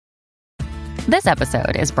This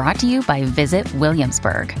episode is brought to you by Visit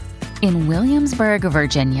Williamsburg. In Williamsburg,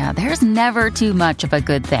 Virginia, there's never too much of a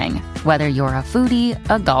good thing. Whether you're a foodie,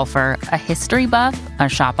 a golfer, a history buff, a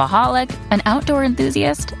shopaholic, an outdoor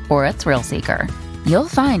enthusiast, or a thrill seeker, you'll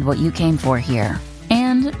find what you came for here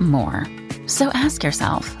and more. So ask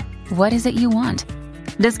yourself, what is it you want?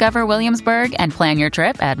 Discover Williamsburg and plan your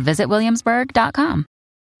trip at visitwilliamsburg.com.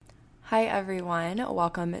 Hi everyone,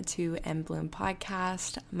 welcome to In Bloom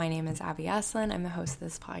Podcast. My name is Abby Eslin. I'm the host of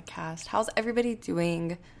this podcast. How's everybody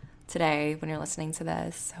doing today when you're listening to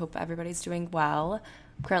this? Hope everybody's doing well.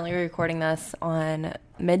 I'm currently recording this on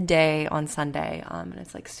midday on Sunday, and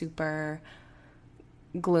it's like super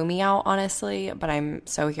gloomy out, honestly, but I'm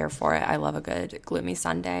so here for it. I love a good gloomy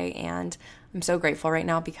Sunday, and I'm so grateful right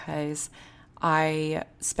now because I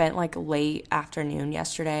spent like late afternoon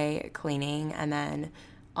yesterday cleaning, and then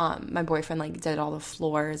my boyfriend like did all the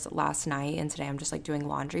floors last night, and today I'm just like doing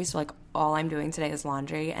laundry. So like all I'm doing today is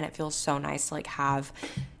laundry, and it feels so nice to like have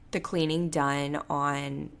the cleaning done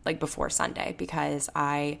on like before Sunday, because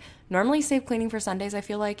I normally save cleaning for Sundays, I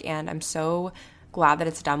feel like, and I'm so glad that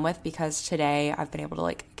it's done with, because today I've been able to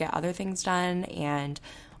like get other things done and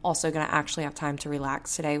also gonna actually have time to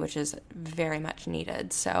relax today, which is very much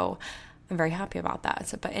needed. So I'm very happy about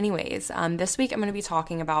that. But anyways, this week I'm going to be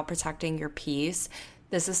talking about protecting your peace.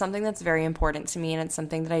 This is something that's very important to me, and it's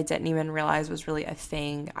something that I didn't even realize was really a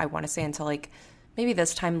thing, I want to say, until like maybe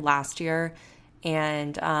this time last year.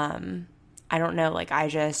 And I don't know, like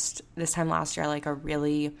this time last year, like I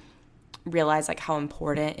really realized like how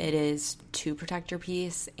important it is to protect your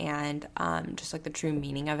peace, and just like the true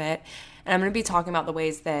meaning of it. And I'm going to be talking about the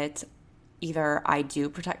ways that either I do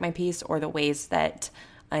protect my peace or the ways that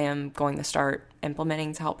I am going to start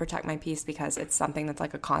implementing to help protect my peace, because it's something that's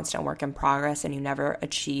like a constant work in progress, and you never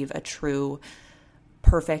achieve a true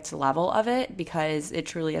perfect level of it, because it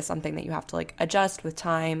truly is something that you have to like adjust with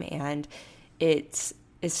time, and it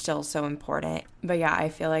is still so important. But yeah, I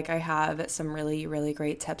feel like I have some really, really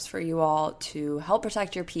great tips for you all to help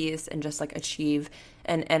protect your peace and just like achieve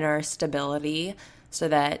an inner stability, so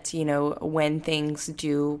that, you know, when things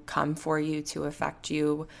do come for you to affect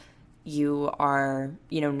you, you are,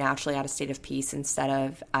 you know, naturally at a state of peace instead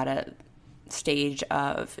of at a stage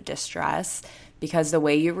of distress, because the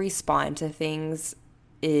way you respond to things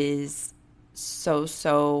is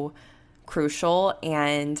so crucial.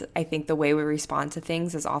 And I think the way we respond to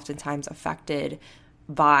things is oftentimes affected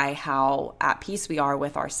by how at peace we are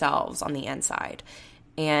with ourselves on the inside.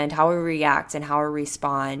 And how we react and how we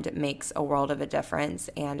respond makes a world of a difference.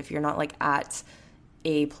 And if you're not like at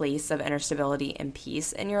a place of inner stability and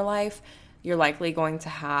peace in your life, you're likely going to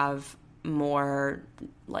have more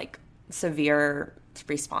like severe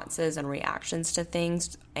responses and reactions to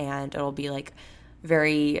things, and it'll be like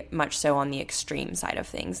very much so on the extreme side of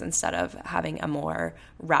things instead of having a more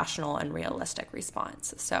rational and realistic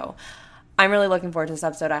response. So I'm really looking forward to this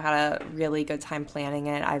episode. I had a really good time planning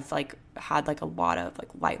it. I've like had like a lot of like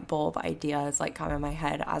light bulb ideas like come in my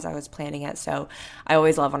head as I was planning it. So I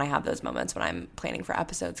always love when I have those moments when I'm planning for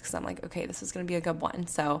episodes, because I'm like, okay, this is going to be a good one.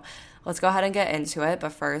 So let's go ahead and get into it.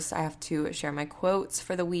 But first, I have to share my quotes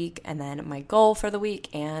for the week, and then my goal for the week,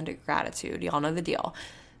 and gratitude. Y'all know the deal.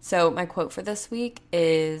 So my quote for this week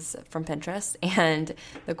is from Pinterest, and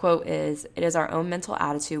the quote is, "It is our own mental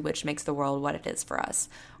attitude which makes the world what it is for us.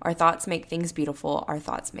 Our thoughts make things beautiful. Our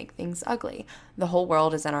thoughts make things ugly. The whole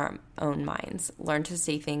world is in our own minds. Learn to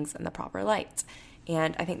see things in the proper light."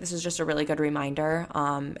 And I think this is just a really good reminder.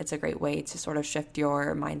 It's a great way to sort of shift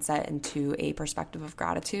your mindset into a perspective of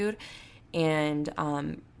gratitude. And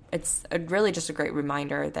it's really just a great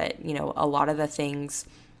reminder that, you know, a lot of the things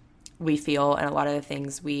we feel and a lot of the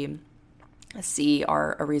things we see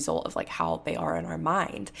are a result of like how they are in our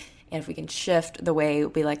mind. And if we can shift the way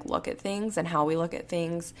we like look at things and how we look at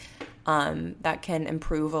things, that can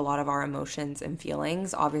improve a lot of our emotions and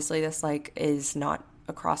feelings. Obviously, this like is not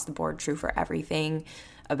across the board true for everything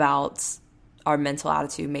about our mental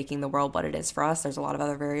attitude making the world what it is for us. There's a lot of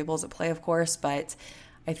other variables at play, of course, but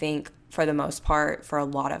I think for the most part, for a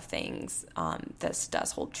lot of things, this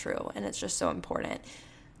does hold true. And it's just so important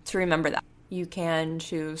to remember that. You can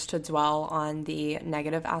choose to dwell on the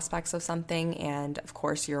negative aspects of something, and of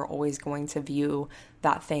course you're always going to view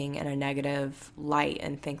that thing in a negative light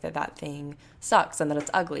and think that that thing sucks and that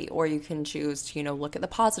it's ugly. Or you can choose to, you know, look at the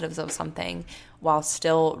positives of something while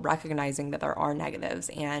still recognizing that there are negatives,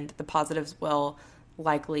 and the positives will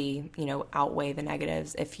likely, you know, outweigh the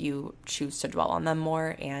negatives if you choose to dwell on them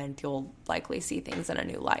more, and you'll likely see things in a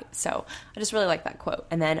new light. So I just really like that quote.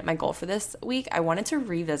 And then my goal for this week, I wanted to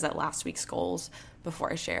revisit last week's goals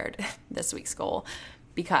before I shared this week's goal,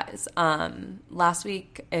 because last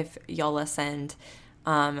week, if y'all listened,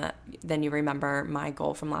 then you remember my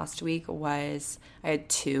goal from last week was I had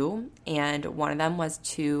 2, and one of them was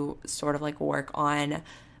to sort of like work on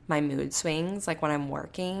my mood swings, like when I'm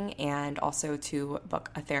working, and also to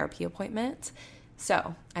book a therapy appointment.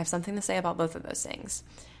 So I have something to say about both of those things.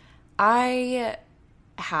 I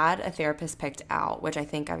had a therapist picked out, which I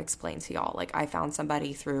think I've explained to y'all. Like, I found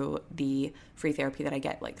somebody through the free therapy that I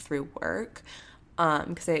get like through work,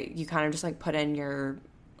 because you kind of just like put in your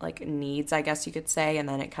like needs, I guess you could say, and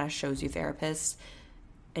then it kind of shows you therapists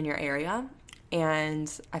in your area.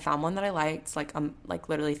 And I found one that I liked like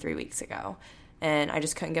literally 3 weeks ago, and I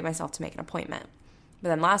just couldn't get myself to make an appointment. But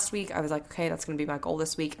then last week I was like, okay, that's going to be my goal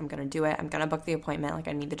this week. I'm going to do it. I'm going to book the appointment. Like,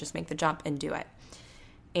 I need to just make the jump and do it.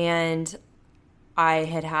 And I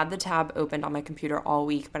had the tab opened on my computer all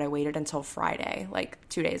week, but I waited until Friday, like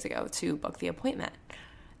 2 days ago, to book the appointment.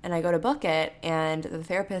 And I go to book it, and the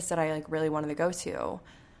therapist that I like really wanted to go to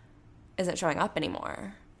isn't showing up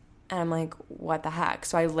anymore. And I'm like, what the heck?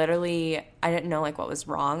 So I didn't know like what was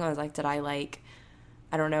wrong. I was like,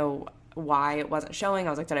 I don't know why it wasn't showing. I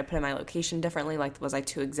was like, did I put in my location differently? Like, was I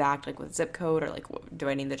too exact, like with zip code, or like, do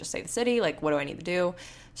I need to just say the city? Like, what do I need to do?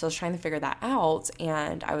 So I was trying to figure that out,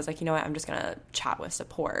 and I was like, you know what? I'm just going to chat with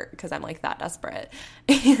support because I'm like that desperate.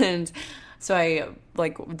 And so I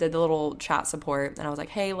like did the little chat support, and I was like,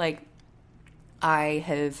 hey, like, I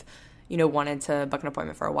have, wanted to book an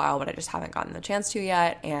appointment for a while, but I just haven't gotten the chance to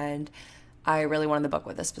yet. And I really wanted to book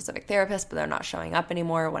with a specific therapist, but they're not showing up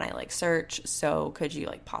anymore when I like search. So could you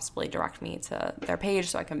like possibly direct me to their page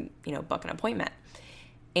so I can, book an appointment?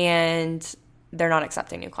 And they're not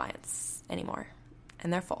accepting new clients anymore,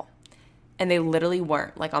 and they're full. And they literally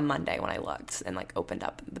weren't like on Monday when I looked and like opened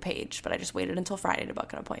up the page, but I just waited until Friday to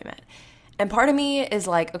book an appointment. And part of me is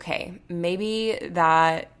like, okay, maybe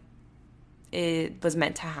that it was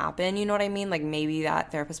meant to happen, you know what I mean? Like, maybe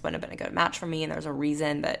that therapist wouldn't have been a good match for me, and there's a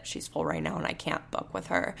reason that she's full right now and I can't book with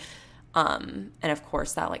her. And of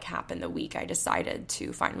course that like happened the week I decided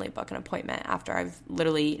to finally book an appointment, after I've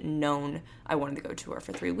literally known I wanted to go to her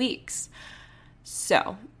for 3 weeks.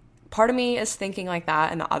 So part of me is thinking like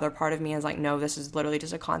that, and the other part of me is like, no, this is literally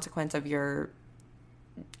just a consequence of your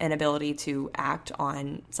inability to act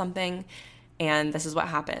on something. And this is what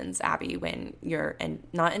happens, Abby, when you're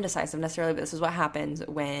not indecisive necessarily, but this is what happens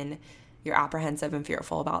when you're apprehensive and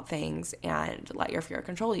fearful about things and let your fear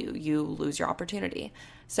control you. You lose your opportunity.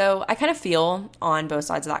 So I kind of feel on both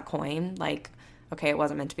sides of that coin, like, okay, it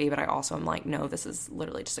wasn't meant to be, but I also am like, no, this is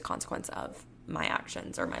literally just a consequence of my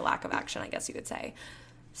actions, or my lack of action, I guess you could say.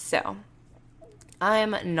 So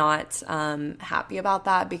I'm not happy about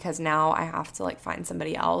that, because now I have to like find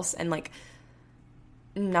somebody else. And like,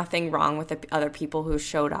 nothing wrong with the other people who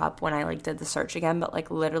showed up when I like did the search again, but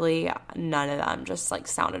like literally none of them just like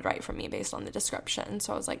sounded right for me based on the description.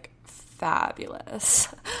 So I was like, fabulous.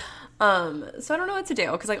 So I don't know what to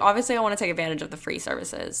do, because like obviously I want to take advantage of the free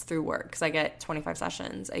services through work, because I get 25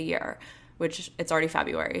 sessions a year, which it's already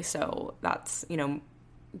February, so that's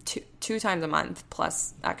two times a month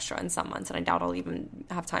plus extra in some months, and I doubt I'll even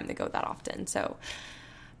have time to go that often. So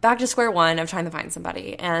back to square one of trying to find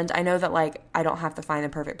somebody. And I know that like I don't have to find the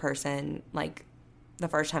perfect person like the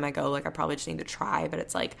first time I go. Like, I probably just need to try, but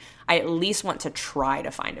it's like I at least want to try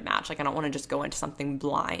to find a match. Like, I don't want to just go into something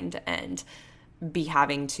blind and be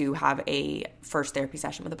having to have a first therapy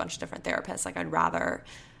session with a bunch of different therapists. Like, I'd rather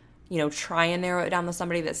try and narrow it down to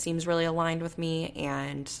somebody that seems really aligned with me,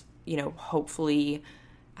 and hopefully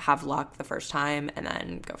have luck the first time and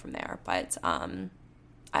then go from there. But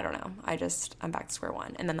I don't know. I'm back to square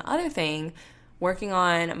one. And then the other thing, working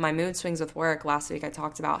on my mood swings with work, last week I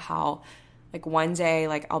talked about how like one day,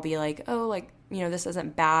 like I'll be like, oh, like, this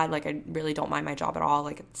isn't bad. Like, I really don't mind my job at all.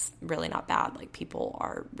 Like, it's really not bad. Like, people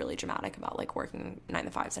are really dramatic about like working 9 to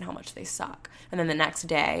 5s and how much they suck. And then the next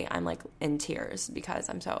day I'm like in tears because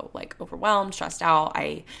I'm so like overwhelmed, stressed out.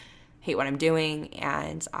 I hate what I'm doing,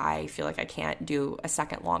 and I feel like I can't do a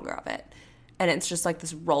second longer of it. And it's just like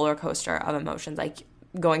this roller coaster of emotions, like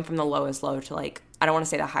going from the lowest low to like, I don't want to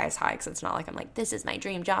say the highest high, because it's not like I'm like, this is my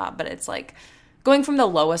dream job, but it's like going from the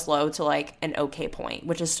lowest low to like an okay point,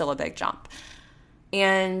 which is still a big jump.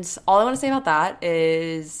 And all I want to say about that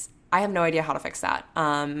is I have no idea how to fix that.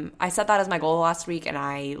 I set that as my goal last week, and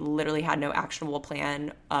I literally had no actionable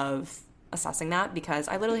plan of assessing that, because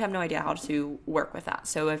I literally have no idea how to work with that.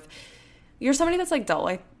 So if you're somebody that's like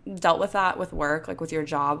dealt with that with work, like with your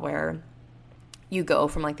job, where you go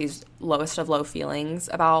from like these lowest of low feelings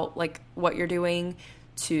about like what you're doing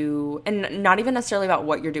to, and not even necessarily about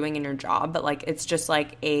what you're doing in your job, but like it's just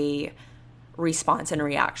like a response and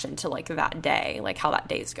reaction to like that day, like how that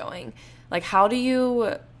day's going. Like, how do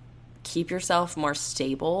you keep yourself more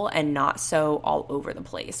stable and not so all over the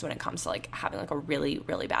place when it comes to like having like a really,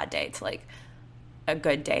 really bad day to like a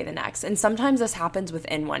good day the next? And sometimes this happens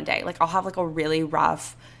within one day. Like, I'll have like a really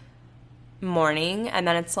rough morning and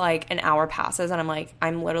then it's like an hour passes and I'm like,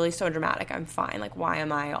 I'm literally so dramatic, I'm fine. Like, why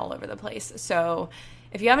am I all over the place? So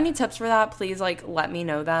if you have any tips for that, please like let me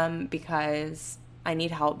know them, because I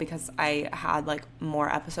need help, because I had like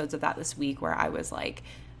more episodes of that this week where I was like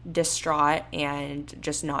distraught and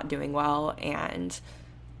just not doing well, and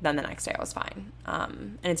then the next day I was fine.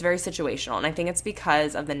 And it's very situational, and I think it's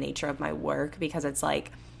because of the nature of my work, because it's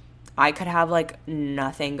like I could have like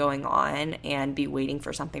nothing going on and be waiting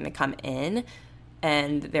for something to come in,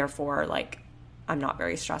 and therefore like I'm not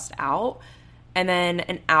very stressed out. And then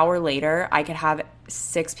an hour later I could have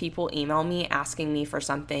 6 people email me asking me for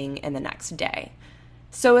something in the next day.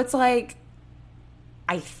 So it's like,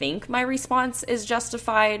 I think my response is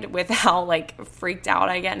justified with how like freaked out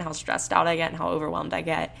I get and how stressed out I get and how overwhelmed I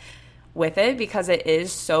get with it, because it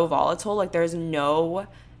is so volatile. Like, there's no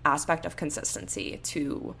aspect of consistency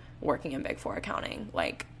to working in Big Four accounting,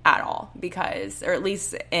 like at all, because, or at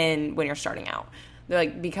least when you're starting out,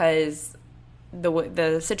 like, because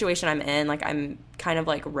the situation I'm in, like I'm kind of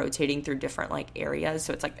like rotating through different like areas.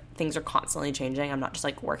 So it's like things are constantly changing. I'm not just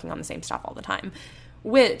like working on the same stuff all the time,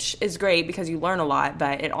 which is great because you learn a lot,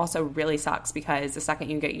 but it also really sucks because the second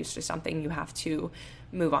you get used to something, you have to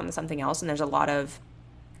move on to something else. And there's a lot of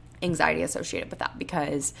anxiety associated with that,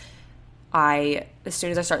 because as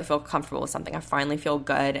soon as I start to feel comfortable with something, I finally feel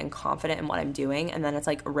good and confident in what I'm doing. And then it's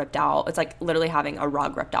like ripped out. It's like literally having a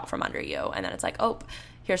rug ripped out from under you. And then it's like, oh,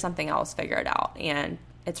 here's something else, figure it out. And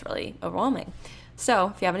it's really overwhelming.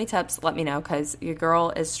 So if you have any tips, let me know, because your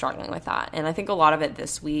girl is struggling with that. And I think a lot of it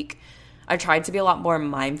this week, I tried to be a lot more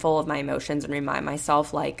mindful of my emotions and remind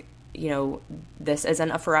myself, like, you know, this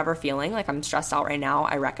isn't a forever feeling. Like, I'm stressed out right now.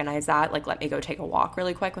 I recognize that. Like, let me go take a walk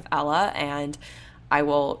really quick with Ella, and I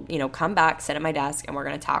will, you know, come back, sit at my desk, and we're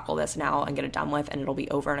going to tackle this now and get it done with, and it'll be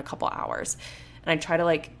over in a couple hours. And I try to,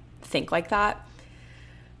 like, think like that.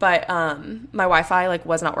 But my Wi-Fi, like,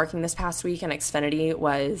 was not working this past week, and Xfinity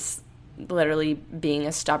was literally being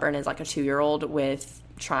as stubborn as, like, a 2-year-old with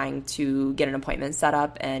trying to get an appointment set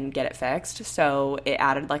up and get it fixed. So it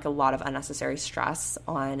added like a lot of unnecessary stress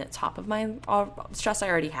on top of my stress I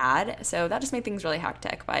already had. So that just made things really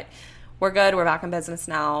hectic, but we're good. We're back in business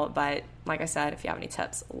now. But like I said, if you have any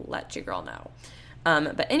tips, let your girl know.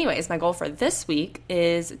 But anyways, my goal for this week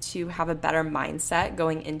is to have a better mindset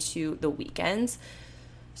going into the weekends.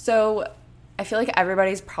 So I feel like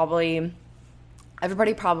everybody probably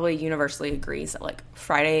universally agrees that like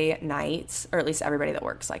Friday nights, or at least everybody that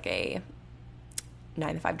works like a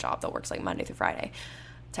 9-to-5 job that works like Monday through Friday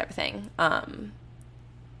type of thing,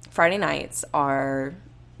 Friday nights are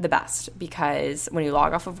the best, because when you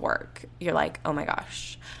log off of work, you're like, oh my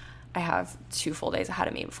gosh, I have 2 full days ahead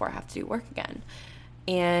of me before I have to do work again.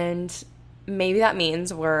 And maybe that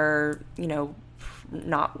means we're, you know,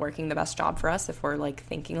 not working the best job for us if we're like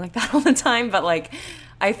thinking like that all the time. But like,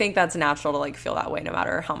 I think that's natural to like feel that way no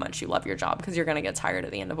matter how much you love your job, because you're going to get tired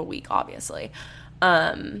at the end of a week, obviously.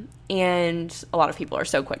 And a lot of people are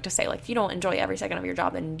so quick to say, like, if you don't enjoy every second of your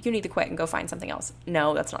job, then you need to quit and go find something else.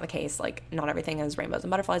 No, that's not the case. Like, not everything is rainbows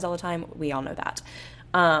and butterflies all the time. We all know that.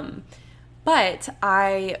 But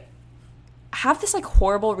I have this like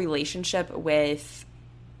horrible relationship with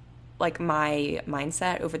like my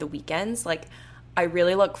mindset over the weekends. Like, I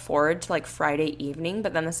really look forward to like Friday evening,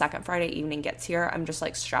 but then the second Friday evening gets here, I'm just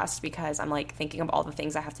like stressed because I'm like thinking of all the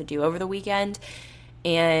things I have to do over the weekend,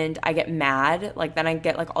 and I get mad. Like, then I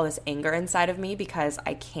get like all this anger inside of me because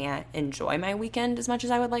I can't enjoy my weekend as much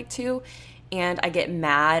as I would like to, and I get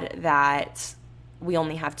mad that we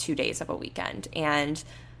only have 2 days of a weekend. And,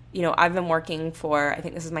 you know, I've been working for, I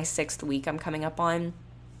think this is my 6th week I'm coming up on,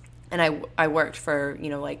 and I worked for, you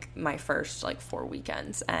know, like my first like 4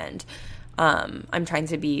 weekends, and I'm trying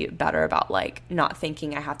to be better about like not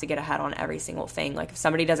thinking I have to get ahead on every single thing. Like, if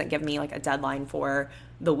somebody doesn't give me like a deadline for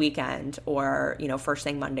the weekend, or, you know, first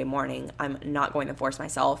thing Monday morning, I'm not going to force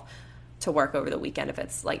myself to work over the weekend if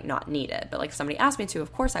it's like not needed. But like, if somebody asks me to,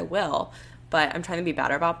 of course I will, but I'm trying to be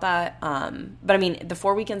better about that. But I mean, the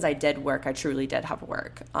 4 weekends I did work, I truly did have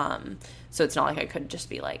work. So it's not like I could just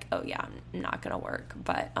be like, oh yeah, I'm not going to work.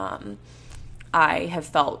 But I have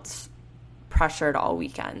felt pressured all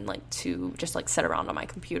weekend, like, to just like sit around on my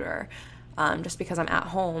computer, just because I'm at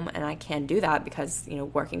home and I can do that because, you know,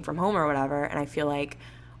 working from home or whatever. And I feel like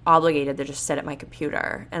obligated to just sit at my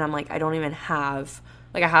computer, and I'm like, I don't even have,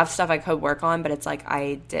 like, I have stuff I could work on, but it's like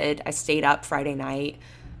I stayed up Friday night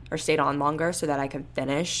or stayed on longer so that I could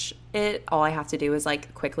finish it. All I have to do is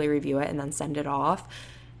like quickly review it and then send it off.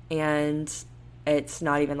 And it's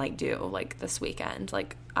not even like due like this weekend.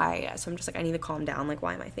 Like so I'm just like, I need to calm down. Like,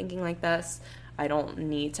 why am I thinking like this? I don't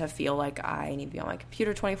need to feel like I need to be on my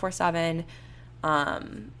computer 24/7.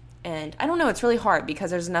 And I don't know, it's really hard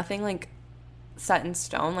because there's nothing like set in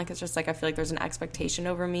stone. Like, it's just like I feel like there's an expectation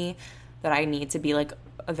over me that I need to be like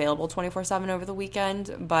available 24/7 over the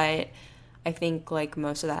weekend, but I think like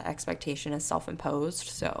most of that expectation is self-imposed,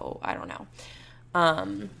 so I don't know.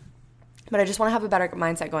 But I just want to have a better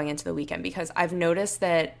mindset going into the weekend, because I've noticed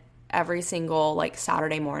that every single like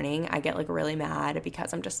Saturday morning I get like really mad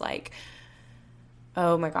because I'm just like,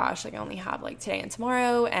 oh my gosh, like I only have like today and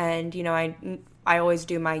tomorrow, and you know, I always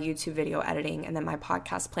do my YouTube video editing and then my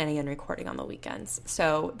podcast planning and recording on the weekends.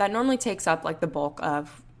 So that normally takes up like the bulk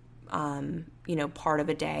of, you know, part of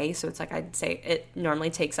a day. So it's like, I'd say it normally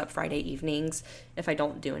takes up Friday evenings if I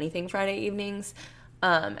don't do anything Friday evenings.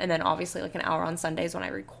 And then obviously like an hour on Sundays when I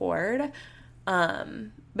record.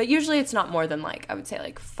 But usually it's not more than like, I would say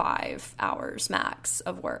like 5 hours max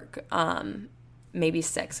of work. Maybe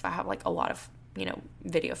 6 if I have like a lot of, you know,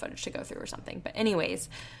 video footage to go through or something. But anyways,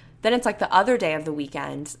 then it's like the other day of the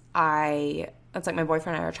weekend, it's like my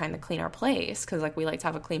boyfriend and I are trying to clean our place because like we like to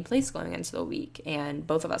have a clean place going into the week, and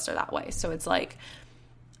both of us are that way. So it's like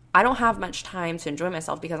I don't have much time to enjoy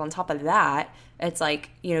myself, because on top of that, it's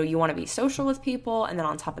like, you know, you want to be social with people, and then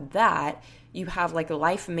on top of that, you have like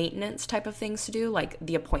life maintenance type of things to do, like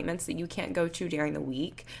the appointments that you can't go to during the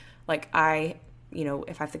week. Like you know,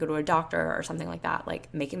 if I have to go to a doctor or something like that,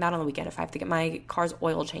 like making that on the weekend. If I have to get my car's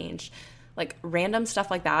oil changed, like random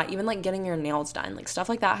stuff like that, even like getting your nails done, like stuff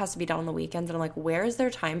like that has to be done on the weekends. And I'm like, where is there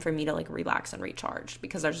time for me to like relax and recharge?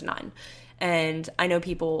 Because there's none. And I know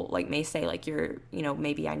people like may say like, you know,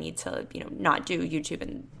 maybe I need to, you know, not do YouTube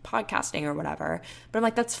and podcasting or whatever. But I'm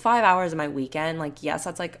like, that's 5 hours of my weekend. Like, yes,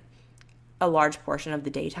 that's like a large portion of the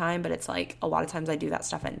daytime, but it's like a lot of times I do that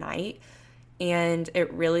stuff at night. And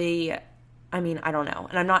it really, I mean, I don't know.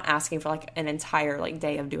 And I'm not asking for like an entire like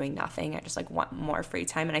day of doing nothing. I just like want more free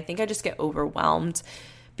time. And I think I just get overwhelmed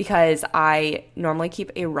because I normally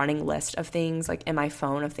keep a running list of things like in my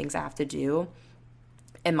phone of things I have to do.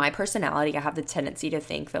 In my personality, I have the tendency to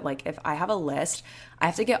think that like if I have a list, I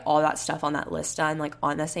have to get all that stuff on that list done like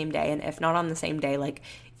on the same day. And if not on the same day, like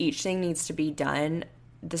each thing needs to be done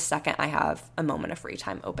the second I have a moment of free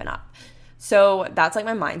time open up. So that's like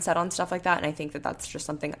my mindset on stuff like that. And I think that that's just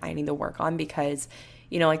something I need to work on, because,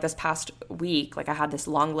 you know, like this past week, like I had this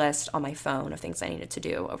long list on my phone of things I needed to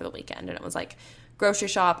do over the weekend. And it was like grocery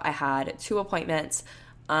shop. I had 2 appointments.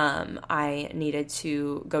 I needed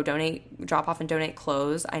to go drop off and donate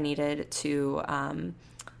clothes. I needed to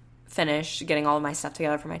finish getting all of my stuff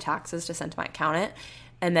together for my taxes to send to my accountant.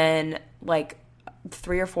 And then like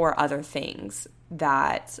 3 or 4 other things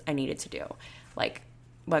that I needed to do. Like,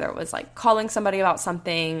 whether it was like calling somebody about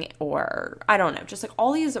something or I don't know, just like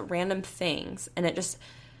all these random things. And it just,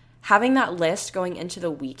 having that list going into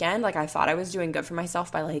the weekend, like I thought I was doing good for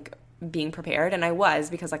myself by like being prepared. And I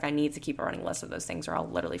was, because like I need to keep a running list of those things or I'll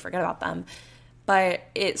literally forget about them. But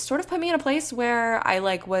it sort of put me in a place where I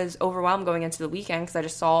like was overwhelmed going into the weekend, because I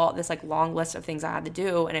just saw this like long list of things I had to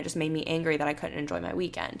do, and it just made me angry that I couldn't enjoy my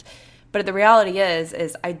weekend. But the reality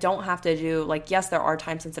is I don't have to do, like, yes, there are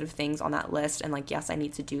time-sensitive things on that list, and, like, yes, I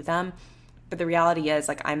need to do them. But the reality is,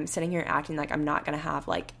 like, I'm sitting here acting like I'm not going to have,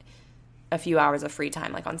 like, a few hours of free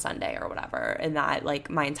time, like, on Sunday or whatever, and that, like,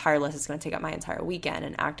 my entire list is going to take up my entire weekend,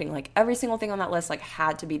 and acting like every single thing on that list, like,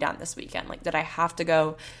 had to be done this weekend. Like, did I have to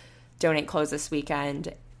go donate clothes this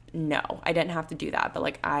weekend? No, I didn't have to do that, but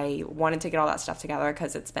like I wanted to get all that stuff together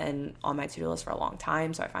because it's been on my to-do list for a long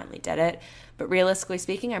time, so I finally did it. But realistically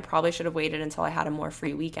speaking, I probably should have waited until I had a more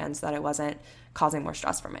free weekend so that I wasn't causing more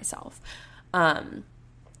stress for myself.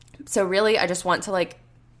 So really, I just want to like,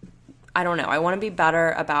 I don't know, I want to be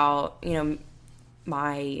better about, you know,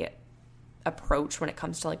 my approach when it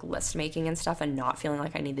comes to like list making and stuff, and not feeling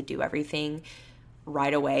like I need to do everything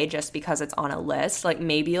right away just because it's on a list. Like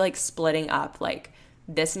maybe like splitting up, like,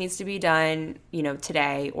 this needs to be done, you know,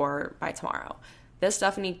 today or by tomorrow. This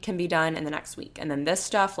stuff can be done in the next week. And then this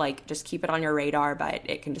stuff, like, just keep it on your radar, but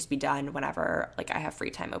it can just be done whenever, like, I have free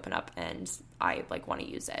time open up and I, like, want to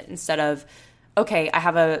use it. Instead of, okay, I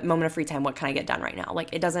have a moment of free time, what can I get done right now? Like,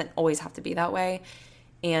 it doesn't always have to be that way.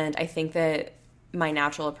 And I think that my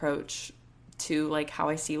natural approach to, like, how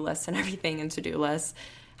I see lists and everything and to-do lists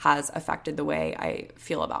has affected the way I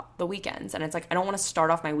feel about the weekends. And it's like, I don't want to start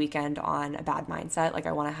off my weekend on a bad mindset. Like,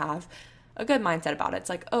 I want to have a good mindset about it. It's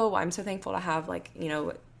like, oh, I'm so thankful to have, like, you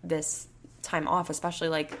know, this time off, especially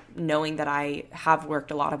like knowing that I have worked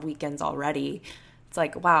a lot of weekends already it's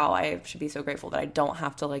like, wow, I should be so grateful that I don't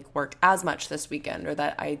have to like work as much this weekend, or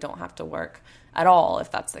that I don't have to work at all if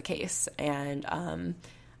that's the case. And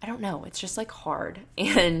I don't know, it's just like hard.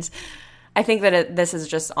 And I think that this is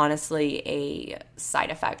just honestly a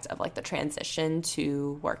side effect of like the transition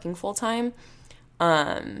to working full time,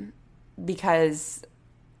 because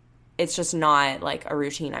it's just not like a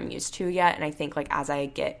routine I'm used to yet. And I think like as I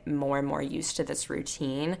get more and more used to this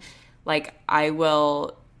routine, like I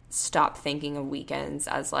will stop thinking of weekends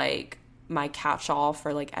as like my catch-all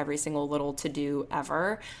for like every single little to-do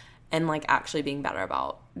ever, and like actually being better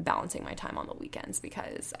about balancing my time on the weekends.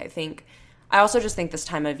 Because I also just think this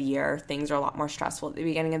time of year, things are a lot more stressful at the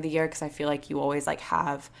beginning of the year, because I feel like you always like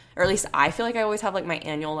have, or at least I feel like I always have like my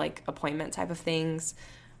annual like appointment type of things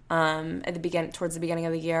towards the beginning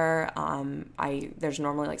of the year. There's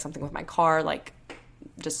normally like something with my car, like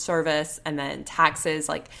just service, and then taxes.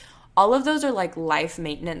 Like all of those are like life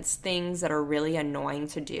maintenance things that are really annoying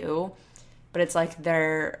to do, but it's like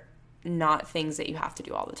they're not things that you have to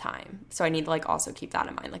do all the time. So I need to like also keep that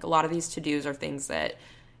in mind. Like a lot of these to-dos are things that,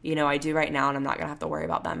 you know, I do right now, and I'm not going to have to worry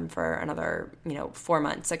about them for another, 4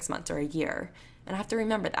 months, 6 months, or a year. And I have to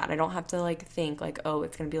remember that. I don't have to like think like, oh,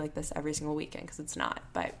 it's going to be like this every single weekend, because it's not.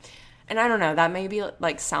 And I don't know, that may be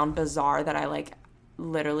like sound bizarre that I like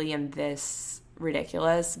literally am this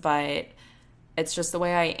ridiculous, but it's just the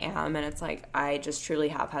way I am. And it's like, I just truly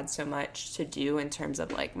have had so much to do in terms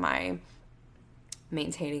of like my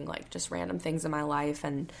maintaining like just random things in my life,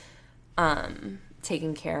 and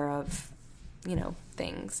taking care of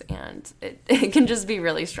things, and it can just be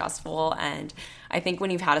really stressful. And I think when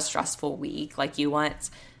you've had a stressful week, like you want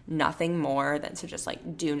nothing more than to just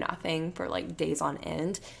like do nothing for like days on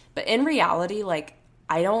end. But in reality, like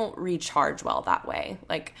I don't recharge well that way.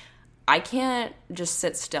 Like I can't just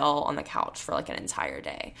sit still on the couch for like an entire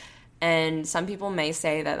day. And some people may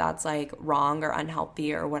say that that's like wrong or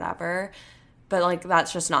unhealthy or whatever, but like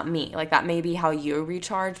that's just not me. Like that may be how you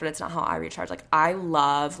recharge, but it's not how I recharge. Like I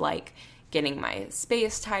love like getting my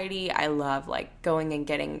space tidy. I love like going and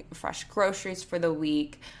getting fresh groceries for the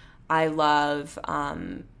week. I love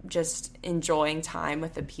just enjoying time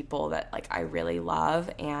with the people that like I really love,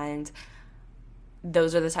 and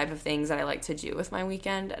those are the type of things that I like to do with my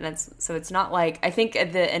weekend. And it's not like, I think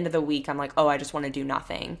at the end of the week I'm like, oh, I just want to do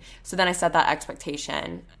nothing. So then I set that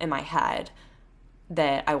expectation in my head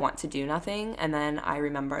that I want to do nothing, and then I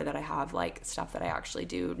remember that I have like stuff that I actually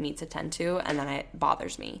do need to tend to, and then it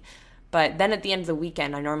bothers me. But then at the end of the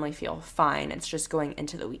weekend, I normally feel fine. It's just going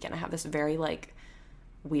into the weekend, I have this very like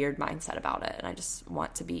weird mindset about it, and I just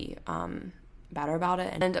want to be better about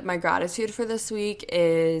it. And my gratitude for this week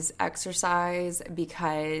is exercise,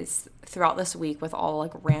 because throughout this week, with all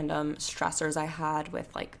like random stressors I had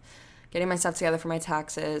with like getting my stuff together for my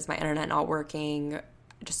taxes, my internet not working,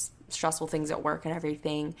 just stressful things at work and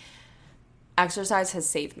everything, exercise has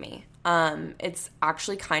saved me. It's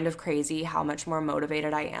actually kind of crazy how much more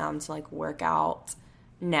motivated I am to like work out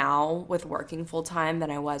now with working full time than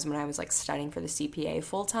I was when I was like studying for the CPA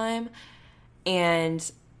full time. And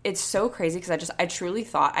it's so crazy, because I truly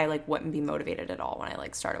thought I like wouldn't be motivated at all when I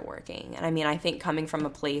like started working. And I mean, I think coming from a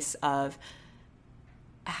place of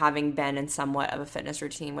having been in somewhat of a fitness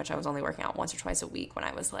routine, which I was only working out once or twice a week when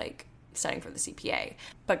I was like studying for the CPA,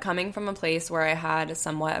 but coming from a place where I had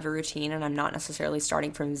somewhat of a routine, and I'm not necessarily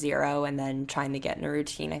starting from zero and then trying to get in a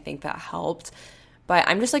routine, I think that helped. But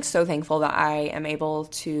I'm just like so thankful that I am able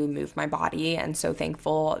to move my body, and so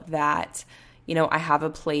thankful that, I have a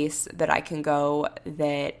place that I can go,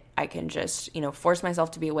 that I can just, force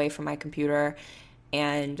myself to be away from my computer,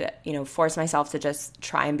 and, force myself to just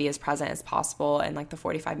try and be as present as possible in like the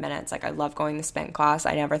 45 minutes. Like I love going to spin class.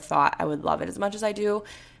 I never thought I would love it as much as I do,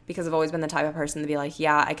 because I've always been the type of person to be like,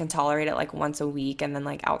 yeah, I can tolerate it like once a week, and then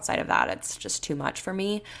like outside of that, it's just too much for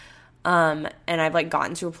me. And I've like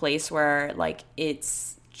gotten to a place where like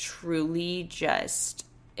it's truly just,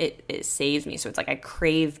 it saves me. So it's like I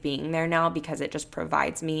crave being there now, because it just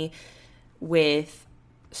provides me with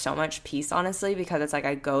so much peace, honestly, because it's like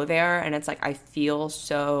I go there and it's like I feel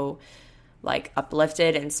so like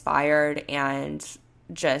uplifted, inspired, and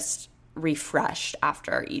just refreshed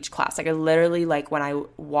after each class. Like I literally, like when I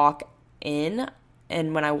walk in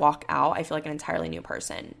and when I walk out, I feel like an entirely new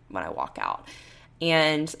person when I walk out.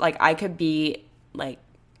 And like I could be like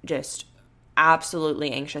just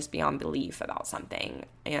absolutely anxious beyond belief about something,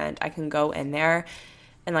 and I can go in there,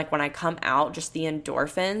 and like when I come out, just the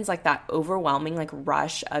endorphins, like that overwhelming like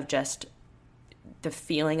rush of just the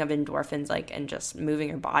feeling of endorphins, like, and just moving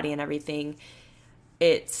your body and everything,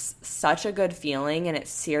 it's such a good feeling, and it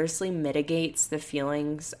seriously mitigates the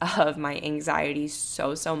feelings of my anxiety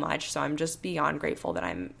so much. So I'm just beyond grateful that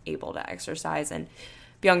I'm able to exercise, and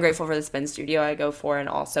beyond grateful for the spin studio I go for. And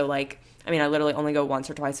also, like, I mean, I literally only go once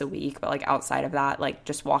or twice a week, but like outside of that, like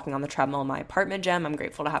just walking on the treadmill in my apartment gym, I'm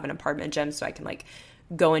grateful to have an apartment gym so I can like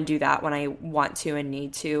go and do that when I want to and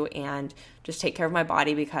need to, and just take care of my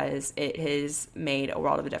body, because it has made a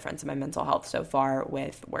world of a difference in my mental health so far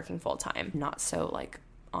with working full time. Not so like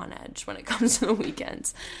on edge when it comes to the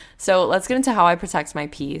weekends. So let's get into how I protect my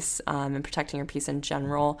peace, and protecting your peace in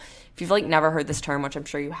general. If you've like never heard this term, which I'm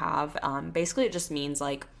sure you have, basically it just means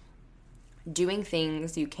like doing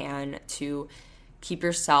things you can to keep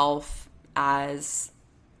yourself as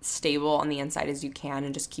stable on the inside as you can,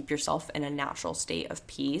 and just keep yourself in a natural state of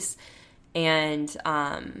peace. And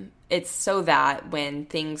it's so that when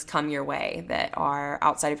things come your way that are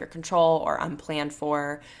outside of your control or unplanned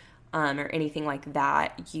for, or anything like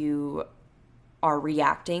that, you are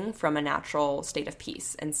reacting from a natural state of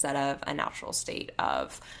peace instead of a natural state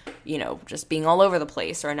of, you know, just being all over the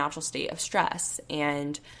place, or a natural state of stress.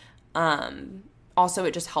 And also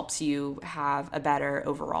it just helps you have a better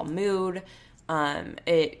overall mood.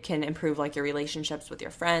 It can improve like your relationships with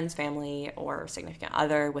your friends, family, or significant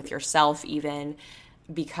other, with yourself even,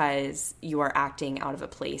 because you are acting out of a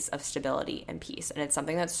place of stability and peace. And it's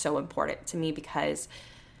something that's so important to me, because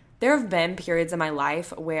there have been periods in my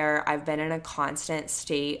life where I've been in a constant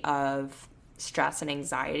state of stress and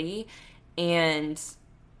anxiety. And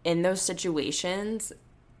in those situations,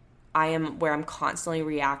 I'm constantly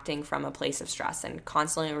reacting from a place of stress and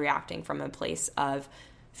constantly reacting from a place of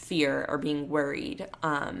fear or being worried.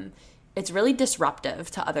 It's really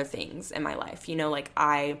disruptive to other things in my life. You know, like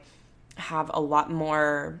I have a lot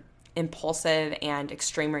more impulsive and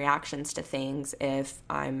extreme reactions to things if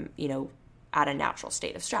I'm, you know, at a natural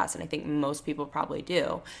state of stress. And I think most people probably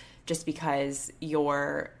do, just because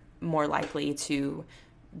you're more likely to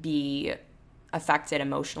be affected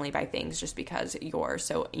emotionally by things just because you're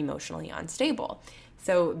so emotionally unstable.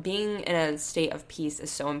 So being in a state of peace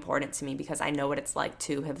is so important to me, because I know what it's like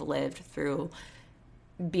to have lived through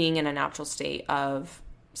being in a natural state of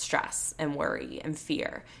stress and worry and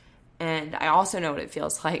fear. And I also know what it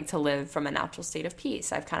feels like to live from a natural state of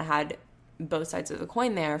peace. I've kind of had both sides of the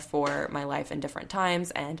coin there for my life in different times.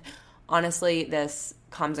 And honestly, this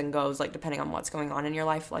comes and goes, like depending on what's going on in your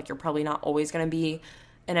life. Like you're probably not always going to be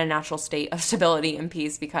in a natural state of stability and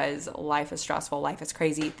peace, because life is stressful, life is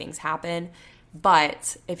crazy, things happen.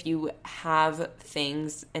 But if you have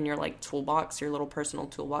things in your like toolbox, your little personal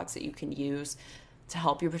toolbox that you can use to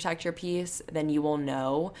help you protect your peace, then you will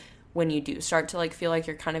know when you do start to like feel like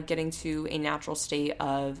you're kind of getting to a natural state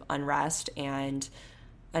of unrest and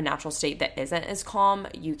a natural state that isn't as calm,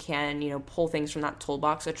 you can, you know, pull things from that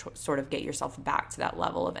toolbox to sort of get yourself back to that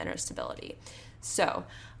level of inner stability. So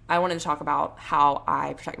I wanted to talk about how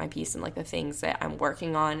I protect my peace and like the things that I'm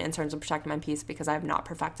working on in terms of protecting my peace, because I have not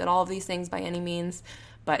perfected all of these things by any means,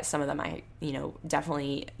 but some of them I, you know,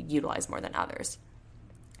 definitely utilize more than others.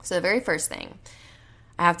 So the very first thing,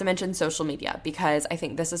 I have to mention social media, because I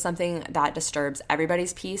think this is something that disturbs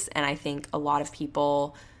everybody's peace, and I think a lot of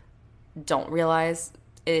people don't realize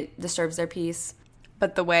it disturbs their peace.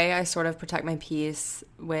 But the way I sort of protect my peace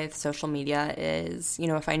with social media is, you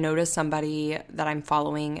know, if I notice somebody that I'm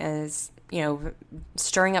following is, you know,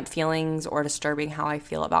 stirring up feelings or disturbing how I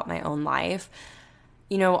feel about my own life,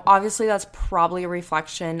 you know, obviously that's probably a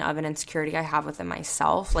reflection of an insecurity I have within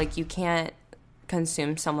myself. Like you can't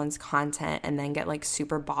consume someone's content and then get like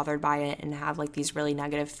super bothered by it and have like these really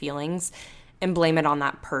negative feelings and blame it on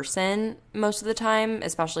that person most of the time,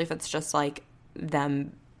 especially if it's just like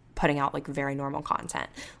them putting out like very normal content.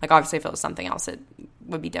 Like obviously if it was something else it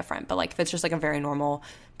would be different, but like if it's just like a very normal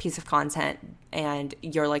piece of content and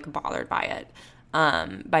you're like bothered by it,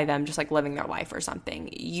 by them just like living their life or something,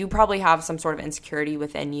 you probably have some sort of insecurity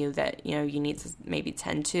within you that, you know, you need to maybe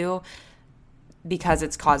tend to, because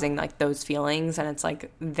it's causing like those feelings, and it's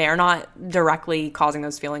like they're not directly causing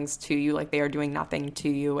those feelings to you, like they are doing nothing to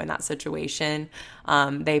you in that situation.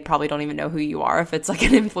 They probably don't even know who you are if it's like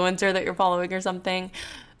an influencer that you're following or something.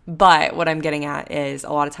 But what I'm getting at is a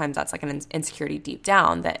lot of times that's like an insecurity deep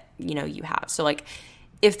down that, you know, you have. So like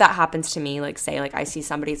if that happens to me, like say like I see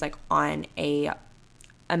somebody's like on a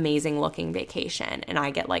amazing looking vacation and I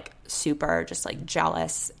get like super just like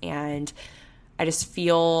jealous, and I just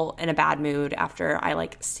feel in a bad mood after I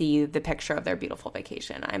like see the picture of their beautiful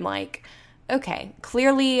vacation. I'm like, okay,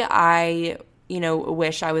 clearly I, you know,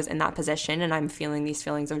 wish I was in that position, and I'm feeling these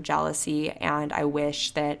feelings of jealousy, and I wish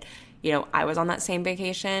that, you know, I was on that same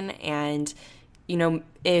vacation. And, you know,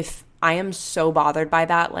 if I am so bothered by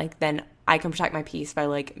that, like then I can protect my peace by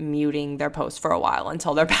like muting their post for a while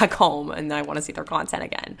until they're back home and I want to see their content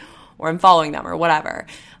again, or I'm following them or whatever.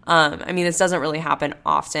 I mean, this doesn't really happen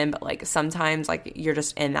often, but like sometimes like you're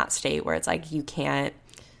just in that state where it's like you can't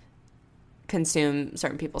consume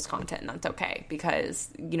certain people's content, and that's okay, because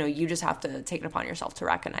you know, you just have to take it upon yourself to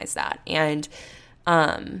recognize that. And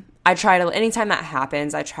I try to, anytime that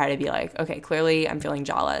happens, I try to be like, okay, clearly I'm feeling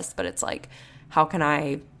jealous, but it's like, how can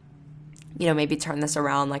I, you know, maybe turn this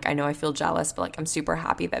around? Like, I know I feel jealous, but like I'm super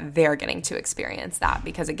happy that they're getting to experience that,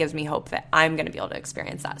 because it gives me hope that I'm going to be able to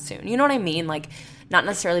experience that soon. You know what I mean? Like, not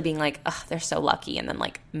necessarily being like, ugh, they're so lucky, and then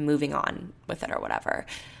like moving on with it or whatever.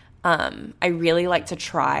 I really like to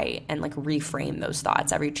try and like reframe those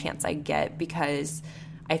thoughts every chance I get, because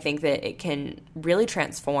I think that it can really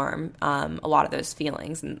transform a lot of those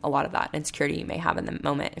feelings and a lot of that insecurity you may have in the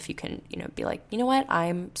moment, if you can, you know, be like, you know what,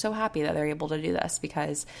 I'm so happy that they're able to do this,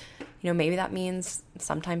 because, you know, maybe that means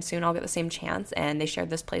sometime soon I'll get the same chance and they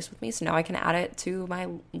shared this place with me, so now I can add it to my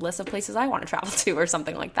list of places I want to travel to, or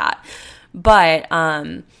something like that. But,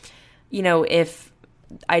 you know, if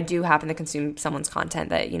I do happen to consume someone's content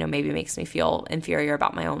that, you know, maybe makes me feel inferior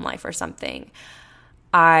about my own life or something,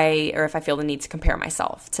 or if I feel the need to compare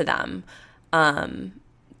myself to them,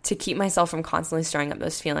 to keep myself from constantly stirring up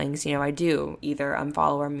those feelings, you know, I do either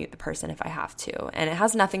unfollow or mute the person if I have to. And it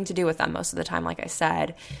has nothing to do with them most of the time, like I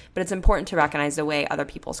said, but it's important to recognize the way other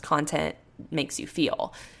people's content makes you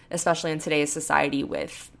feel, especially in today's society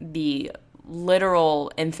with the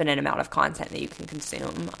literal infinite amount of content that you can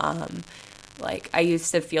consume. Like, I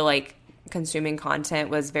used to feel like consuming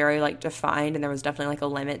content was very like defined, and there was definitely like a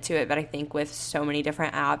limit to it, but I think with so many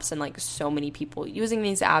different apps and like so many people using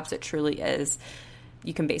these apps, it truly is,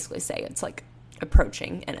 you can basically say it's like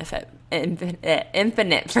approaching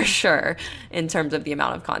infinite for sure, in terms of the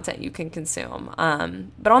amount of content you can consume.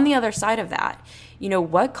 But on the other side of that, you know,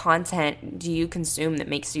 what content do you consume that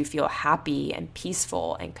makes you feel happy and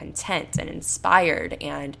peaceful and content and inspired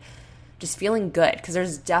and just feeling good? Because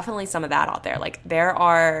there's definitely some of that out there. Like, there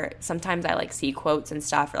are, sometimes I like see quotes and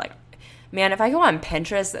stuff, or like, man, if I go on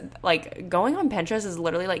Pinterest, like going on Pinterest is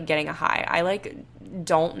literally like getting a high. I like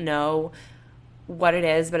don't know what it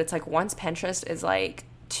is, but it's like, once Pinterest is like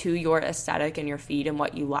to your aesthetic and your feed and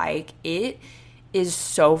what you like, it is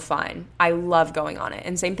so fun. I love going on it.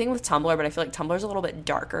 And same thing with Tumblr, but I feel like Tumblr's a little bit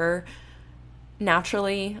darker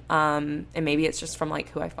naturally, and maybe it's just from like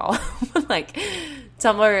who I follow. Like,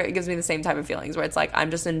 Tumblr gives me the same type of feelings where it's like I'm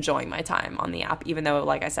just enjoying my time on the app, even though,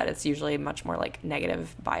 like I said, it's usually much more like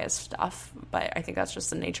negative bias stuff, but I think that's just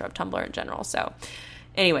the nature of Tumblr in general. So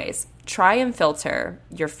anyways, try and filter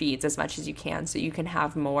your feeds as much as you can, so you can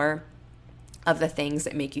have more of the things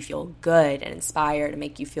that make you feel good and inspired and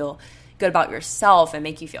make you feel good about yourself and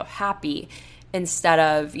make you feel happy, instead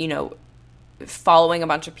of, you know, following a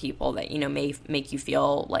bunch of people that, you know, may make you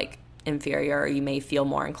feel like inferior, or you may feel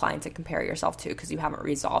more inclined to compare yourself to, because you haven't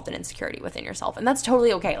resolved an insecurity within yourself. And that's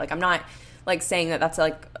totally okay. Like, I'm not like saying that that's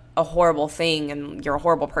like a horrible thing and you're a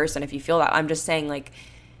horrible person if you feel that. I'm just saying, like,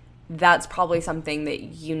 that's probably something that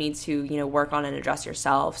you need to, you know, work on and address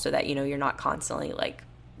yourself, so that, you know, you're not constantly like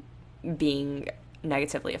being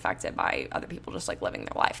negatively affected by other people just like living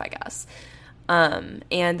their life, I guess.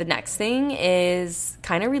 And the next thing is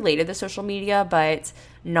kind of related to social media, but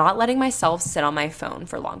not letting myself sit on my phone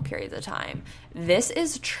for long periods of time. This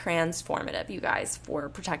is transformative, you guys, for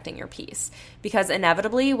protecting your peace, because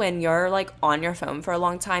inevitably when you're like on your phone for a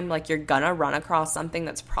long time, like, you're gonna run across something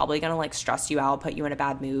that's probably gonna like stress you out, put you in a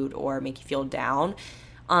bad mood, or make you feel down,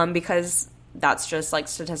 because that's just like,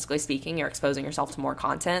 statistically speaking, you're exposing yourself to more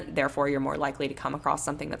content. Therefore, you're more likely to come across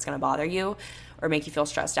something that's going to bother you or make you feel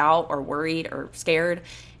stressed out or worried or scared.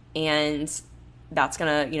 And that's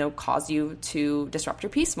going to, you know, cause you to disrupt your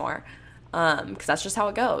peace more. Because that's just how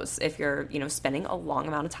it goes if you're, you know, spending a long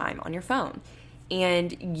amount of time on your phone.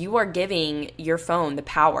 And you are giving your phone the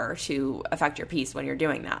power to affect your peace when you're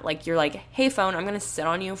doing that. Like, you're like, hey, phone, I'm going to sit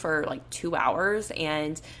on you for like 2 hours,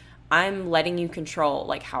 and I'm letting you control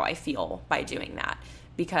like how I feel by doing that,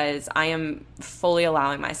 because I am fully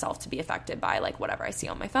allowing myself to be affected by like whatever I see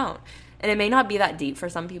on my phone. And it may not be that deep for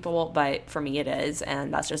some people, but for me it is,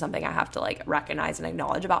 and that's just something I have to like recognize and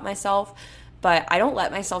acknowledge about myself. But I don't let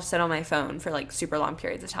myself sit on my phone for like super long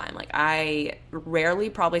periods of time. Like, I rarely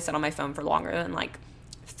probably sit on my phone for longer than like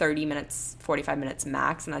 30 minutes, 45 minutes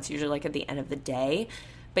max, and that's usually like at the end of the day.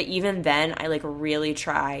 But even then, I like really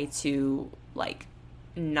try to like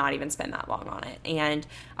not even spend that long on it. And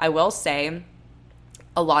I will say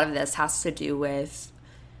a lot of this has to do with,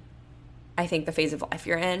 I think, the phase of life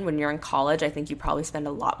you're in. When you're in college, I think you probably spend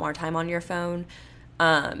a lot more time on your phone.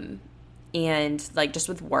 And like just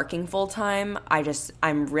with working full time,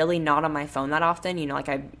 I'm really not on my phone that often. Like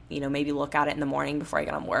I maybe look at it in the morning before I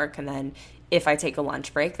get on work, and then if I take a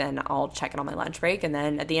lunch break, then I'll check it on my lunch break. And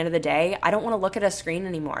then at the end of the day, I don't want to look at a screen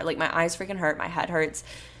anymore. Like my eyes freaking hurt, my head hurts.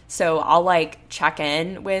 So I'll like check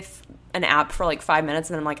in with an app for like 5 minutes,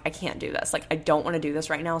 and then I'm like, I can't do this. Like I don't want to do this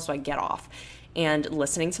right now, so I get off. And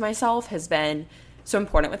listening to myself has been so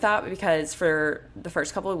important with that, because for the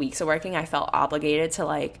first couple of weeks of working, I felt obligated to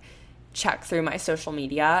like check through my social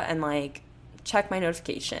media and like check my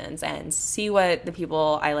notifications and see what the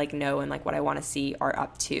people I like know and like what I want to see are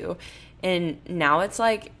up to. And now it's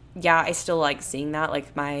like, yeah, I still like seeing that.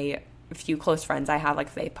 Like my few close friends I have, like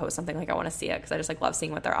if they post something, like I want to see it because I just like love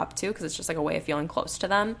seeing what they're up to, because it's just like a way of feeling close to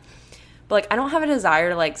them. But like I don't have a desire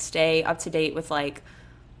to like stay up to date with like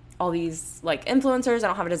all these like influencers. I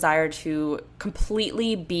don't have a desire to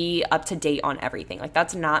completely be up to date on everything. Like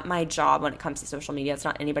that's not my job when it comes to social media. It's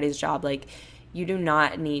not anybody's job. Like you do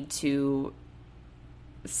not need to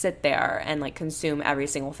sit there and like consume every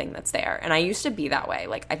single thing that's there. And I used to be that way.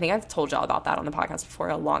 Like I think I've told y'all about that on the podcast before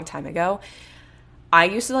a long time ago. I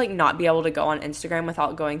used to like not be able to go on Instagram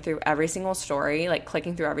without going through every single story, like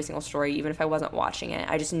clicking through every single story, even if I wasn't watching it.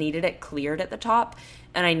 I just needed it cleared at the top,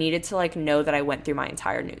 and I needed to like know that I went through my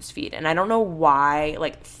entire news feed. And I don't know why,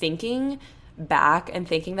 like thinking back and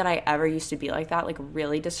thinking that I ever used to be like that, like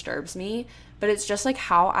really disturbs me, but it's just like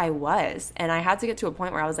how I was. And I had to get to a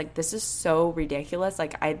point where I was like, this is so ridiculous.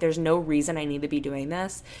 Like there's no reason I need to be doing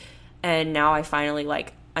this. And now I finally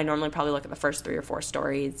like, I normally probably look at the first 3 or 4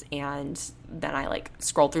 stories, and then I like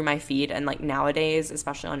scroll through my feed. And like nowadays,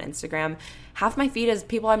 especially on Instagram, half my feed is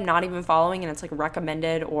people I'm not even following, and it's like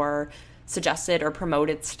recommended or suggested or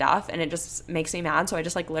promoted stuff, and it just makes me mad. So I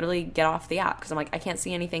just like literally get off the app, because I'm like, I can't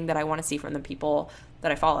see anything that I want to see from the people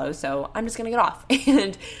that I follow, so I'm just gonna get off.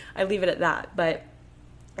 And I leave it at that. But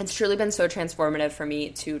it's truly been so transformative for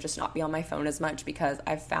me to just not be on my phone as much, because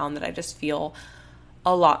I've found that I just feel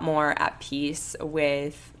a lot more at peace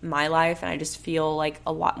with my life, and I just feel like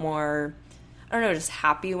a lot more, I don't know, just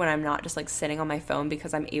happy when I'm not just like sitting on my phone,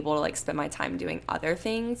 because I'm able to like spend my time doing other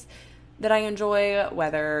things that I enjoy,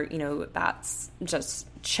 whether, that's just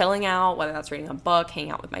chilling out, whether that's reading a book,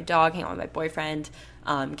 hanging out with my dog, hanging out with my boyfriend,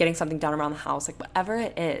 getting something done around the house, like whatever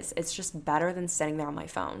it is, it's just better than sitting there on my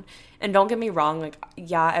phone. And don't get me wrong, like,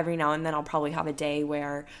 yeah, every now and then I'll probably have a day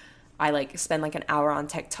where I like spend like an hour on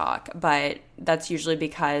TikTok, but that's usually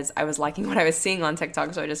because I was liking what I was seeing on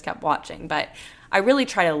TikTok, so I just kept watching. But I really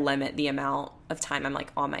try to limit the amount of time I'm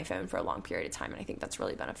like on my phone for a long period of time, and I think that's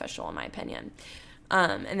really beneficial in my opinion.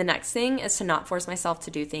 And the next thing is to not force myself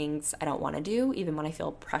to do things I don't want to do, even when I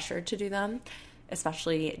feel pressured to do them,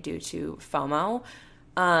 especially due to FOMO.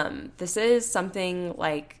 This is something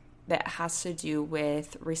like that has to do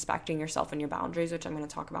with respecting yourself and your boundaries, which I'm going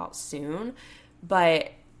to talk about soon.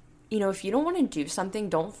 But if you don't want to do something,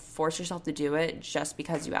 don't force yourself to do it just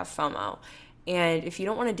because you have FOMO. And if you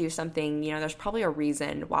don't want to do something, there's probably a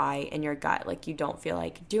reason why in your gut, like you don't feel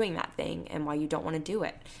like doing that thing and why you don't want to do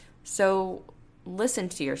it. So listen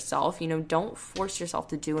to yourself, don't force yourself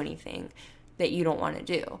to do anything that you don't want to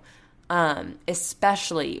do.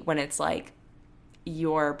 Especially when it's like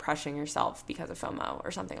you're pressuring yourself because of FOMO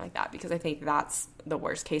or something like that, because I think that's the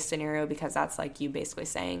worst case scenario, because that's like you basically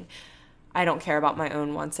saying, I don't care about my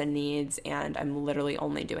own wants and needs, and I'm literally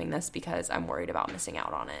only doing this because I'm worried about missing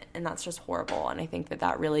out on it. And that's just horrible. And I think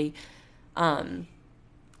that really isn't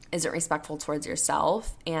respectful towards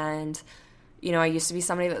yourself. And, I used to be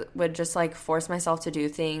somebody that would just like force myself to do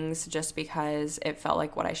things just because it felt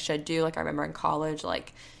like what I should do. Like I remember in college,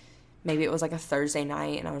 like maybe it was like a Thursday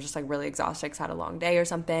night and I was just like really exhausted because I had a long day or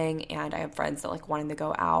something. And I have friends that like wanted to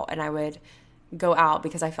go out, and I would go out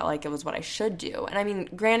because I felt like it was what I should do. And I mean,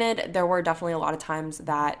 granted, there were definitely a lot of times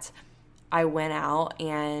that I went out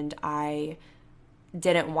and I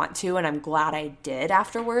didn't want to, and I'm glad I did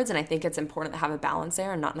afterwards. And I think it's important to have a balance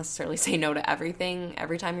there and not necessarily say no to everything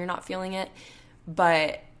every time you're not feeling it.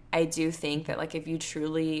 But I do think that like if you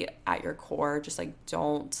truly at your core just like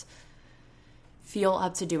don't feel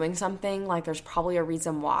up to doing something, like there's probably a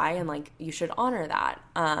reason why, and like you should honor that.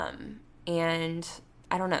 And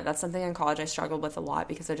I don't know, that's something in college I struggled with a lot,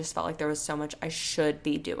 because I just felt like there was so much I should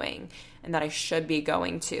be doing and that I should be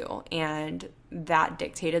going to, and that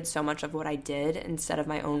dictated so much of what I did instead of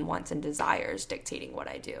my own wants and desires dictating what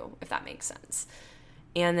I do, if that makes sense.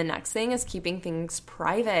 And the next thing is keeping things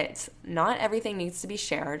private. Not everything needs to be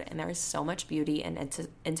shared, and there is so much beauty and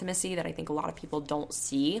intimacy that I think a lot of people don't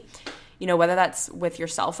see, whether that's with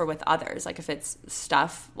yourself or with others. Like if it's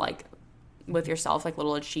stuff like with yourself, like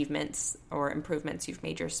little achievements or improvements you've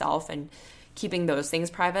made yourself, and keeping those things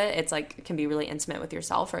private. It's like, it can be really intimate with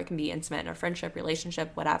yourself, or it can be intimate in a friendship,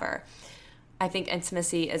 relationship, whatever. I think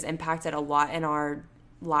intimacy is impacted a lot in our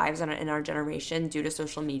lives and in our generation due to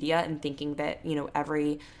social media and thinking that, you know,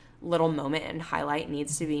 every little moment and highlight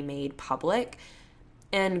needs to be made public.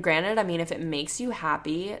 And granted, I mean, if it makes you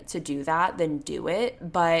happy to do that, then do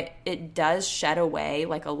it. But it does shed away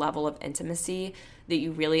like a level of intimacy that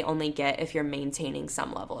you really only get if you're maintaining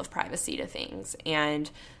some level of privacy to things.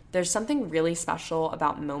 And there's something really special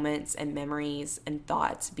about moments and memories and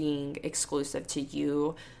thoughts being exclusive to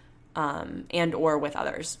you, and or with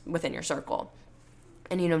others within your circle.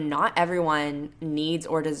 And, you know, not everyone needs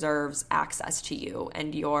or deserves access to you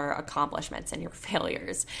and your accomplishments and your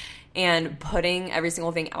failures. And putting every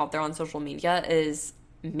single thing out there on social media is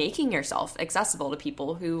making yourself accessible to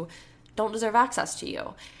people who don't deserve access to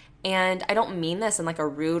you. And I don't mean this in like a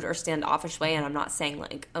rude or standoffish way. And I'm not saying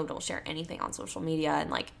like, oh, don't share anything on social media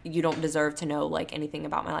and like you don't deserve to know like anything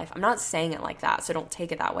about my life. I'm not saying it like that. So don't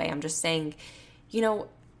take it that way. I'm just saying, you know,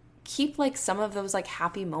 keep like some of those like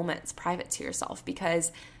happy moments private to yourself,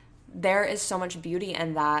 because there is so much beauty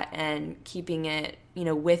in that, and keeping it, you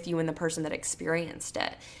know, with you and the person that experienced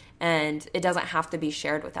it. And it doesn't have to be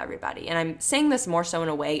shared with everybody. And I'm saying this more so in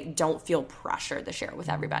a way, don't feel pressure to share it with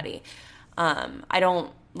everybody. I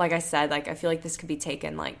don't, like I said, like I feel like this could be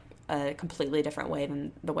taken like a completely different way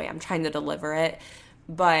than the way I'm trying to deliver it.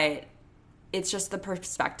 But it's just the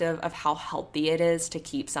perspective of how healthy it is to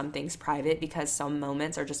keep some things private, because some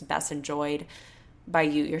moments are just best enjoyed by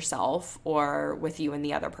you yourself or with you and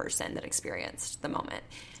the other person that experienced the moment.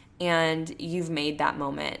 And you've made that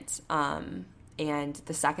moment. And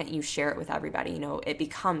the second you share it with everybody, you know, it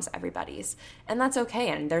becomes everybody's. And that's okay.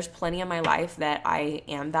 And there's plenty in my life that I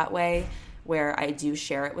am that way, where I do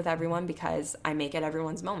share it with everyone because I make it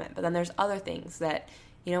everyone's moment. But then there's other things that,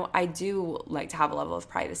 you know, I do like to have a level of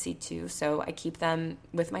privacy too, so I keep them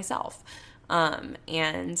with myself.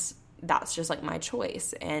 And that's just like my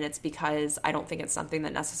choice. And it's because I don't think it's something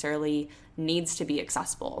that necessarily needs to be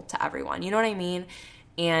accessible to everyone. You know what I mean?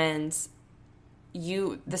 And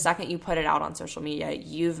the second you put it out on social media,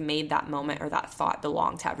 you've made that moment or that thought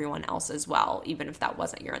belong to everyone else as well, even if that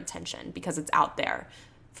wasn't your intention, because it's out there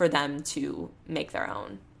for them to make their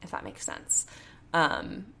own, if that makes sense.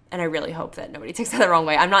 And I really hope that nobody takes that the wrong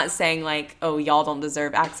way. I'm not saying like, oh, y'all don't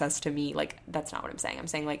deserve access to me. Like, that's not what I'm saying. I'm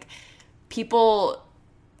saying like people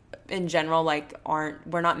in general, like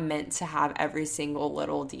we're not meant to have every single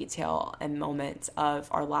little detail and moment of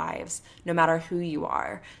our lives, no matter who you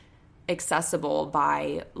are, accessible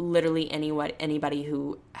by literally anybody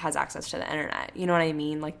who has access to the internet. You know what I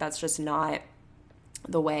mean? Like, that's just not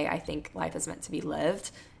the way I think life is meant to be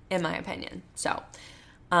lived, in my opinion. So,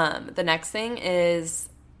 the next thing is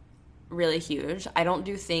really huge. I don't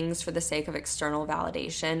do things for the sake of external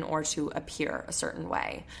validation or to appear a certain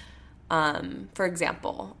way. For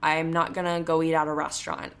example, I'm not going to go eat at a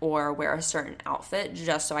restaurant or wear a certain outfit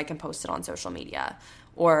just so I can post it on social media.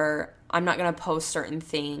 Or I'm not going to post certain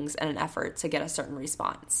things in an effort to get a certain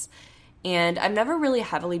response. And I've never really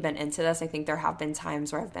heavily been into this. I think there have been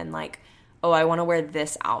times where I've been like, oh, I want to wear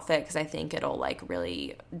this outfit because I think it'll like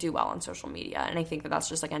really do well on social media. And I think that that's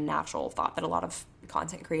just like a natural thought that a lot of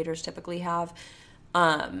content creators typically have,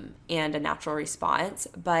 and a natural response.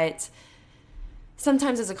 But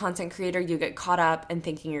sometimes as a content creator, you get caught up in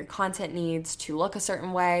thinking your content needs to look a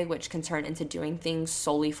certain way, which can turn into doing things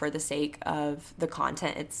solely for the sake of the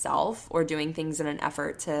content itself, or doing things in an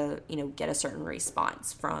effort to, you know, get a certain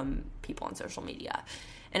response from people on social media.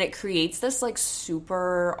 And it creates this like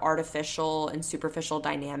super artificial and superficial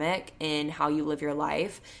dynamic in how you live your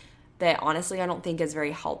life that honestly I don't think is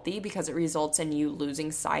very healthy, because it results in you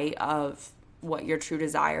losing sight of what your true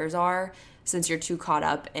desires are, since you're too caught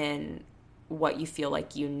up in what you feel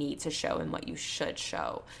like you need to show and what you should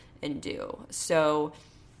show and do. So,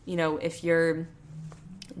 you know, if you're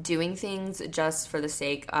doing things just for the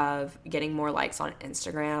sake of getting more likes on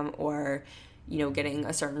Instagram, or, you know, getting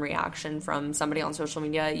a certain reaction from somebody on social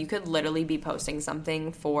media, you could literally be posting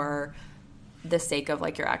something for the sake of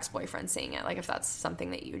like your ex-boyfriend seeing it, like if that's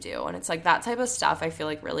something that you do. And it's like that type of stuff I feel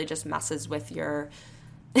like really just messes with your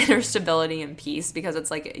inner stability and peace, because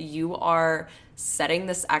it's like you are setting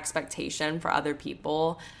this expectation for other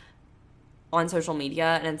people on social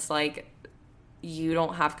media, and it's like you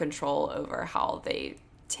don't have control over how they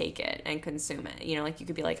take it and consume it. You know, like you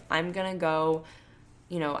could be like, I'm gonna go,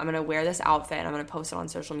 you know, I'm gonna wear this outfit and I'm gonna post it on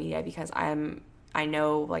social media because I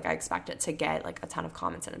know like I expect it to get like a ton of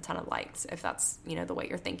comments and a ton of likes, if that's, you know, the way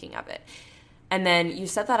you're thinking of it. And then you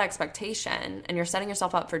set that expectation and you're setting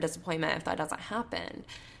yourself up for disappointment if that doesn't happen.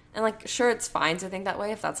 And, like, sure, it's fine to think that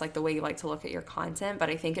way if that's, like, the way you like to look at your content, but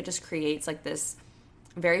I think it just creates, like, this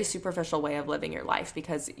very superficial way of living your life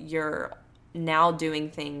because you're now doing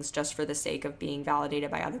things just for the sake of being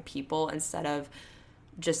validated by other people instead of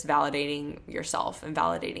just validating yourself and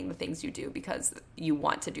validating the things you do because you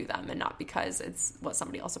want to do them and not because it's what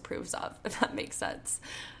somebody else approves of, if that makes sense.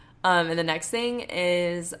 And the next thing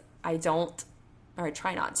is I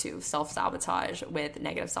try not to self-sabotage with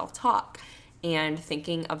negative self-talk and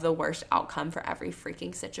thinking of the worst outcome for every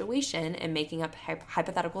freaking situation and making up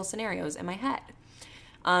hypothetical scenarios in my head.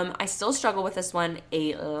 I still struggle with this one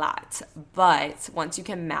a lot, but once you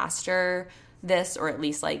can master this, or at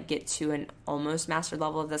least like get to an almost mastered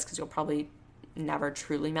level of this, because you'll probably never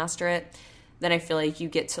truly master it, then I feel like you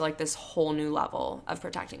get to like this whole new level of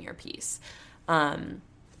protecting your peace. I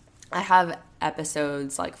have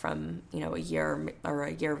episodes like from, a year,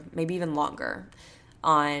 maybe even longer,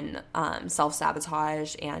 on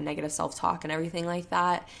self-sabotage and negative self-talk and everything like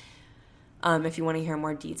that. If you want to hear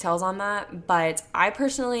more details on that. But I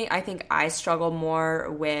think I struggle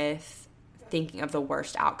more with thinking of the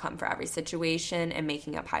worst outcome for every situation and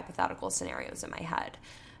making up hypothetical scenarios in my head.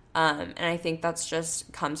 And I think that's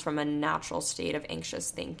just comes from a natural state of anxious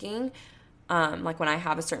thinking. Like when I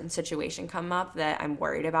have a certain situation come up that I'm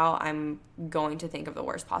worried about, I'm going to think of the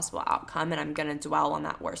worst possible outcome and I'm going to dwell on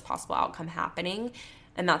that worst possible outcome happening.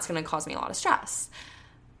 And that's going to cause me a lot of stress.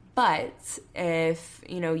 But if,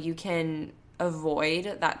 you can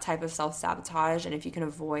avoid that type of self-sabotage and if you can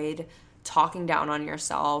avoid talking down on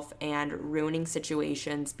yourself and ruining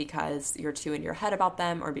situations because you're too in your head about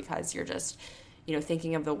them or because you're just,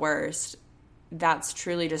 thinking of the worst, that's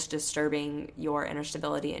truly just disturbing your inner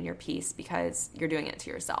stability and your peace because you're doing it to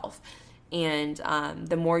yourself. And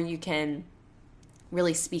the more you can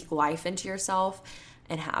really speak life into yourself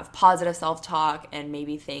and have positive self-talk and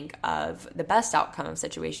maybe think of the best outcome of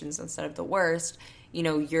situations instead of the worst,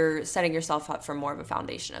 you're setting yourself up for more of a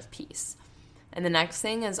foundation of peace. And the next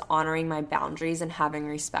thing is honoring my boundaries and having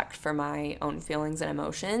respect for my own feelings and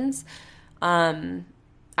emotions.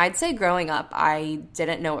 I'd say growing up, I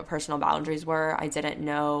didn't know what personal boundaries were. I didn't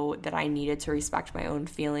know that I needed to respect my own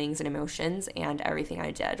feelings and emotions, and everything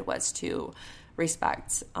I did was to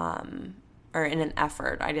respect or in an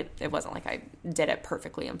effort. It wasn't like I did it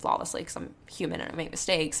perfectly and flawlessly because I'm human and I make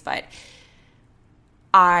mistakes, but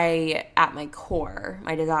at my core,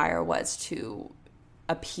 my desire was to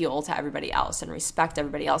appeal to everybody else and respect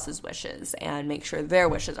everybody else's wishes and make sure their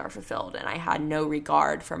wishes are fulfilled. And I had no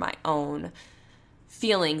regard for my own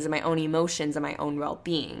feelings and my own emotions and my own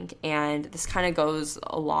well-being. And this kind of goes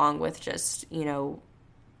along with just,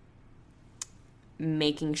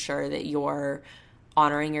 making sure that you're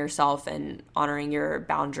honoring yourself and honoring your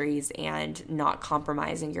boundaries and not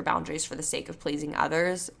compromising your boundaries for the sake of pleasing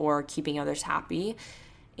others or keeping others happy.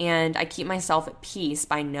 And I keep myself at peace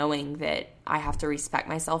by knowing that I have to respect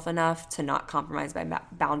myself enough to not compromise my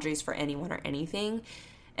boundaries for anyone or anything.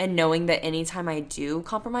 And knowing that anytime I do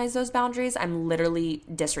compromise those boundaries, I'm literally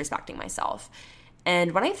disrespecting myself.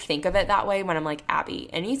 And when I think of it that way, when I'm like,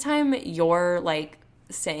 Abby, anytime you're like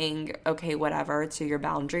saying, okay, whatever, to your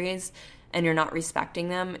boundaries and you're not respecting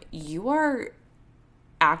them, you are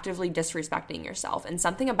actively disrespecting yourself. And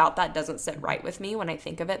something about that doesn't sit right with me when I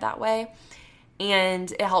think of it that way.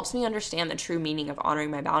 And it helps me understand the true meaning of honoring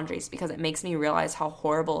my boundaries because it makes me realize how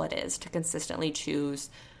horrible it is to consistently choose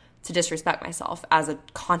to disrespect myself as a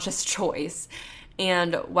conscious choice.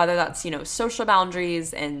 And whether that's, social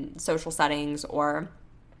boundaries and social settings or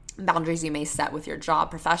boundaries you may set with your job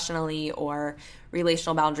professionally or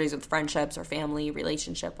relational boundaries with friendships or family,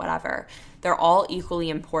 relationship, whatever, they're all equally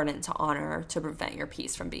important to honor to prevent your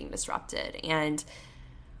peace from being disrupted. And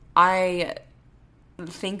I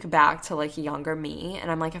think back to like younger me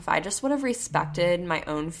and I'm like, if I just would have respected my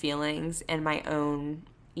own feelings and my own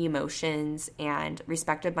emotions and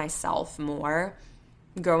respected myself more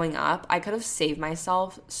growing up, I could have saved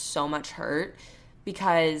myself so much hurt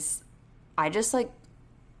because I just like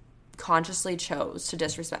consciously chose to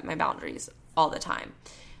disrespect my boundaries all the time.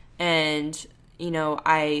 And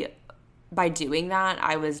by doing that,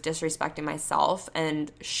 I was disrespecting myself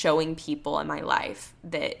and showing people in my life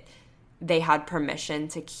that they had permission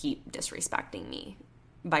to keep disrespecting me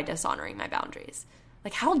by dishonoring my boundaries.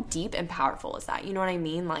 Like, how deep and powerful is that? You know what I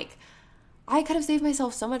mean? Like, I could have saved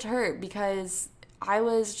myself so much hurt because I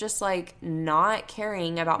was just, like, not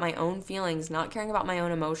caring about my own feelings, not caring about my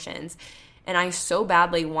own emotions. And I so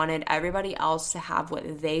badly wanted everybody else to have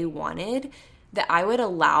what they wanted that I would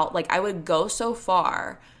I would go so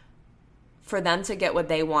far for them to get what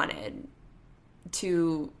they wanted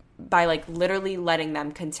by, like, literally letting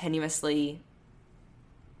them continuously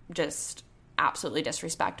just absolutely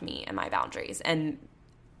disrespect me and my boundaries, and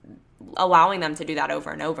allowing them to do that over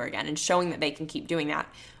and over again and showing that they can keep doing that.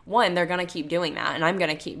 One, they're going to keep doing that and I'm going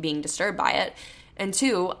to keep being disturbed by it. And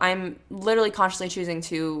two, I'm literally consciously choosing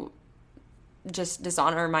to just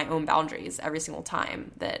dishonor my own boundaries every single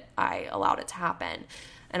time that I allowed it to happen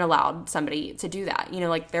and allowed somebody to do that.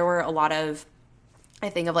 Like there were a lot of, I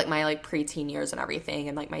think of like my like preteen years and everything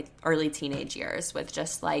and like my early teenage years with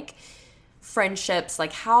just like friendships,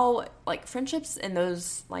 like how like friendships in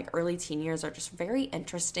those like early teen years are just very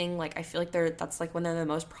interesting. Like I feel like that's like when they're the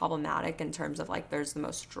most problematic in terms of like there's the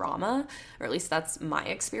most drama, or at least that's my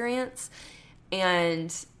experience.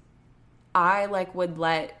 And I like would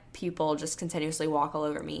let people just continuously walk all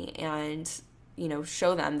over me and,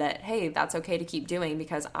 show them that, hey, that's okay to keep doing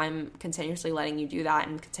because I'm continuously letting you do that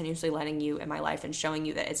and continuously letting you in my life and showing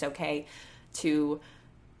you that it's okay to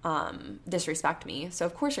disrespect me. So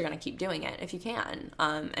of course you're going to keep doing it if you can,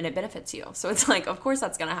 and it benefits you. So it's like, of course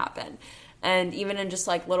that's going to happen. And even in just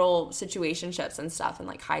like little situationships and stuff in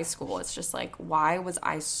like high school, it's just like, why was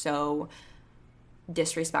I so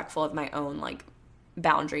disrespectful of my own like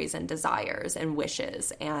boundaries and desires and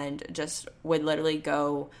wishes, and just would literally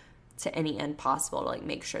go to any end possible to like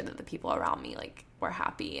make sure that the people around me like were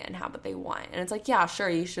happy and have what they want. And it's like, yeah, sure,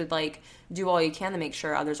 you should like do all you can to make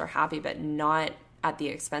sure others are happy, but not at the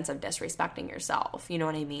expense of disrespecting yourself. You know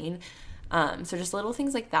what I mean? So just little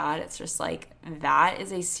things like that. It's just like, that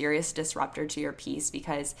is a serious disruptor to your peace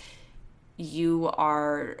because you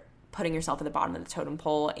are putting yourself at the bottom of the totem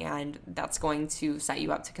pole, and that's going to set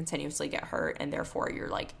you up to continuously get hurt, and therefore you're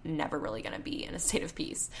like never really going to be in a state of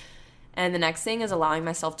peace. And the next thing is allowing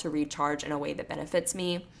myself to recharge in a way that benefits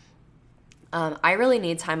me. I really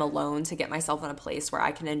need time alone to get myself in a place where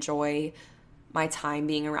I can enjoy my time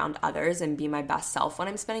being around others and be my best self when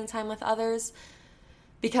I'm spending time with others.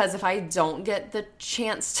 Because if I don't get the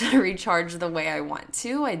chance to recharge the way I want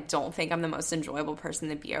to, I don't think I'm the most enjoyable person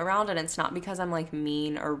to be around. And it's not because I'm like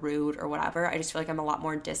mean or rude or whatever. I just feel like I'm a lot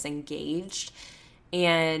more disengaged.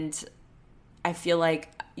 And I feel like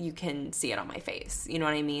you can see it on my face. You know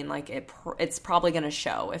what I mean? Like it's probably going to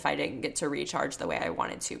show if I didn't get to recharge the way I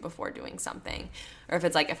wanted to before doing something. Or if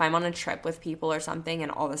it's like if I'm on a trip with people or something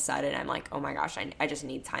and all of a sudden I'm like, oh my gosh, I just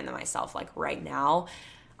need time to myself like right now.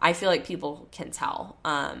 I feel like people can tell.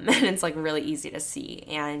 And it's like really easy to see.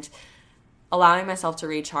 And allowing myself to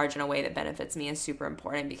recharge in a way that benefits me is super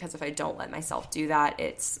important, because if I don't let myself do that,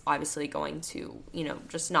 it's obviously going to,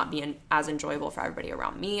 just not be as enjoyable for everybody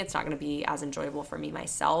around me. It's not going to be as enjoyable for me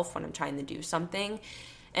myself when I'm trying to do something.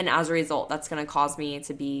 And as a result, that's going to cause me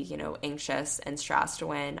to be, anxious and stressed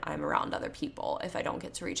when I'm around other people if I don't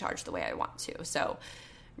get to recharge the way I want to. So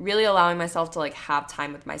really allowing myself to like have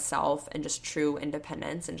time with myself and just true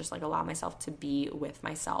independence, and just like allow myself to be with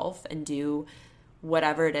myself and do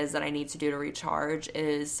whatever it is that I need to do to recharge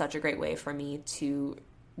is such a great way for me to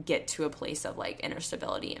get to a place of like inner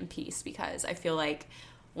stability and peace. Because I feel like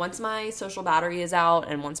once my social battery is out,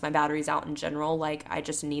 and once my battery's out in general, like I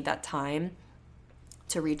just need that time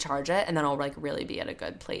to recharge it, and then I'll like really be at a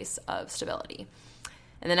good place of stability.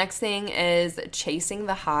 And the next thing is chasing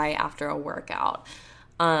the high after a workout.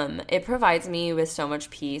 It provides me with so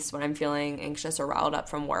much peace when I'm feeling anxious or riled up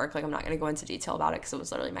from work. Like I'm not going to go into detail about it because it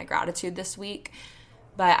was literally my gratitude this week.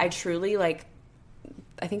 But I truly like,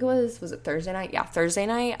 I think it was it Thursday night? Yeah, Thursday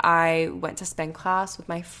night I went to spin class with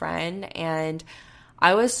my friend, and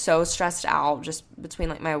I was so stressed out just between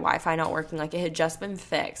like my Wi-Fi not working. Like it had just been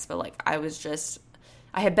fixed, but like I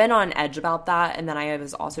had been on edge about that, and then I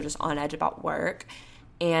was also just on edge about work.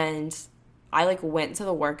 And I like went to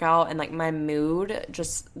the workout, and like my mood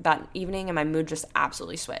just that evening, and my mood just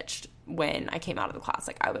absolutely switched when I came out of the class.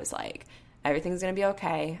 Like I was like, everything's going to be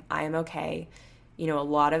okay. I am okay. A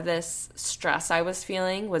lot of this stress I was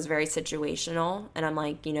feeling was very situational, and I'm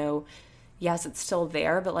like, yes, it's still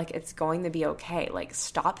there, but like it's going to be okay. Like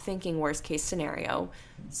stop thinking worst case scenario.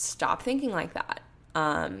 Stop thinking like that.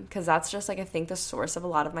 Because that's just like, I think the source of a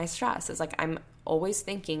lot of my stress is like I'm always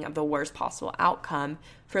thinking of the worst possible outcome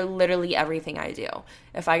for literally everything I do.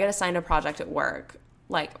 If I get assigned a project at work,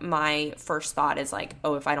 like my first thought is like,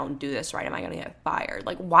 oh, if I don't do this right, am I going to get fired?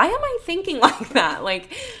 Like, why am I thinking like that?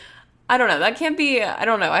 Like, I don't know. That can't be, I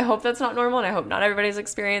don't know. I hope that's not normal, and I hope not everybody's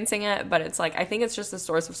experiencing it, but it's like, I think it's just a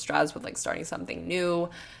source of stress with like starting something new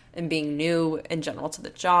and being new in general to the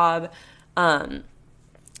job.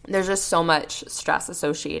 There's just so much stress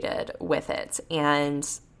associated with it. And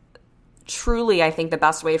truly, I think the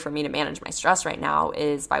best way for me to manage my stress right now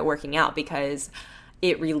is by working out, because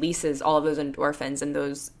it releases all of those endorphins and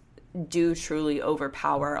those do truly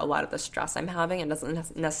overpower a lot of the stress I'm having. It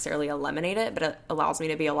doesn't necessarily eliminate it, but it allows me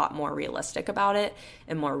to be a lot more realistic about it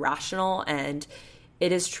and more rational. And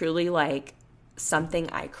it is truly like something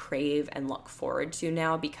I crave and look forward to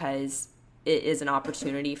now, because it is an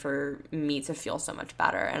opportunity for me to feel so much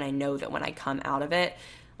better. And I know that when I come out of it,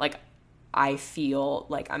 like, I feel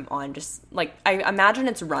like I'm on just like, I imagine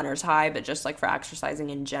it's runner's high, but just like for exercising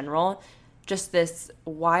in general, just this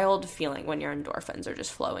wild feeling when your endorphins are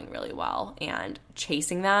just flowing really well, and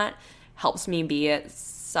chasing that helps me be at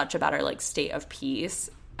such a better like state of peace,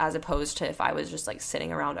 as opposed to if I was just like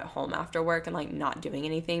sitting around at home after work and like not doing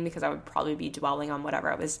anything, because I would probably be dwelling on whatever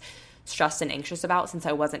I was stressed and anxious about, since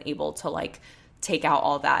I wasn't able to like take out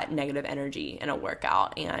all that negative energy in a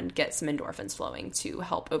workout and get some endorphins flowing to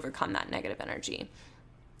help overcome that negative energy.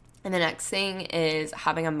 And the next thing is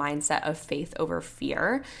having a mindset of faith over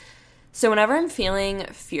fear. So whenever I'm feeling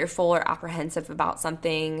fearful or apprehensive about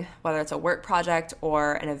something, whether it's a work project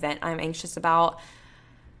or an event I'm anxious about,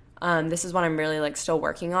 this is what I'm really like still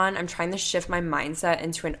working on. I'm trying to shift my mindset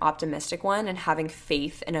into an optimistic one and having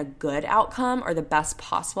faith in a good outcome or the best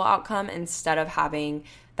possible outcome, instead of having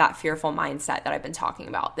that fearful mindset that I've been talking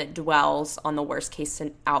about that dwells on the worst case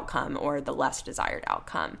outcome or the less desired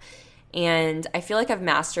outcome. And I feel like I've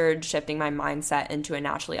mastered shifting my mindset into a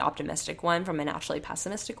naturally optimistic one from a naturally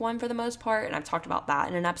pessimistic one for the most part. And I've talked about that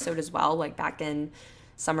in an episode as well, like back in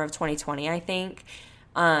summer of 2020, I think.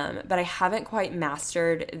 But I haven't quite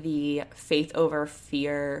mastered the faith over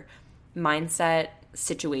fear mindset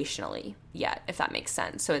situationally yet, if that makes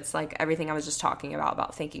sense. So it's like everything I was just talking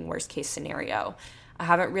about thinking worst case scenario. I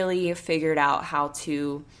haven't really figured out how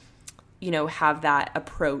to, have that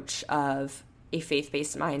approach of a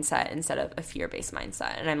faith-based mindset instead of a fear-based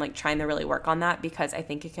mindset. And I'm like trying to really work on that, because I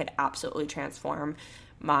think it could absolutely transform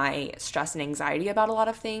my stress and anxiety about a lot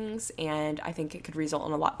of things. And I think it could result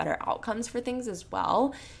in a lot better outcomes for things as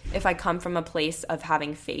well, if I come from a place of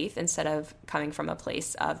having faith instead of coming from a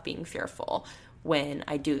place of being fearful when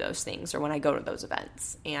I do those things or when I go to those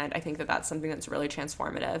events. And I think that that's something that's really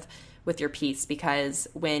transformative with your peace, because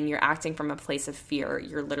when you're acting from a place of fear,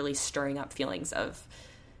 you're literally stirring up feelings of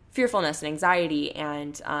fearfulness and anxiety.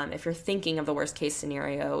 And if you're thinking of the worst case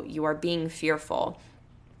scenario, you are being fearful,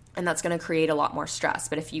 and that's going to create a lot more stress.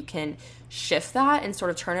 But if you can shift that and sort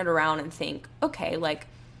of turn it around and think, okay, like,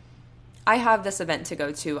 I have this event to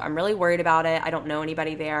go to. I'm really worried about it. I don't know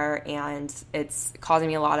anybody there, and it's causing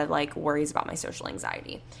me a lot of like worries about my social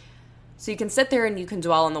anxiety. So you can sit there and you can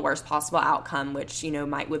dwell on the worst possible outcome, which,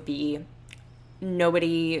 would be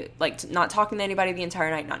nobody, like not talking to anybody the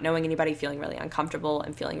entire night, not knowing anybody, feeling really uncomfortable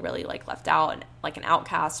and feeling really like left out and like an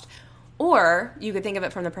outcast. Or you could think of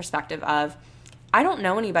it from the perspective of, I don't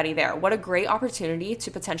know anybody there. What a great opportunity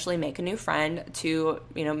to potentially make a new friend, to,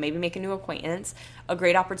 maybe make a new acquaintance, a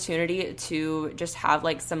great opportunity to just have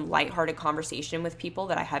like some lighthearted conversation with people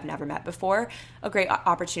that I have never met before, a great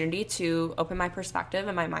opportunity to open my perspective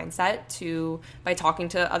and my mindset by talking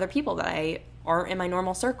to other people that I aren't in my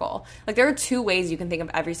normal circle. Like, there are two ways you can think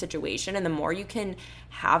of every situation, and the more you can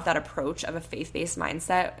have that approach of a faith-based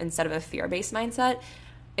mindset instead of a fear-based mindset,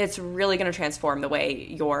 it's really going to transform the way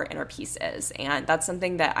your inner peace is. And that's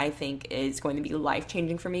something that I think is going to be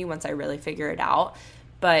life-changing for me once I really figure it out.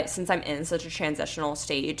 But since I'm in such a transitional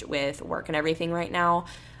stage with work and everything right now,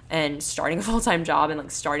 and starting a full-time job and like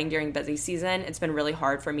starting during busy season, it's been really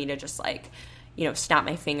hard for me to just like, snap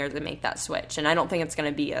my fingers and make that switch. And I don't think it's going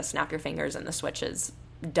to be a snap your fingers and the switch is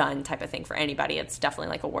done type of thing for anybody. It's definitely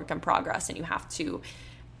like a work in progress, and you have to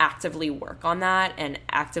actively work on that and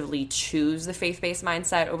actively choose the faith-based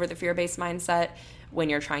mindset over the fear-based mindset when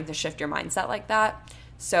you're trying to shift your mindset like that.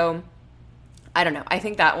 So I don't know. I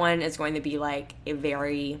think that one is going to be like a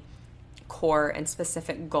very core and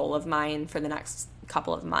specific goal of mine for the next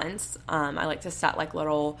couple of months. I like to set like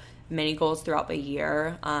little mini goals throughout the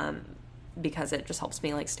year, because it just helps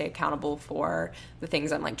me like stay accountable for the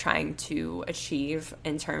things I'm like trying to achieve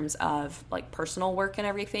in terms of like personal work and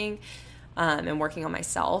everything. And working on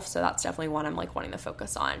myself. So that's definitely one I'm like wanting to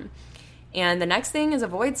focus on. And the next thing is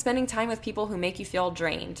avoid spending time with people who make you feel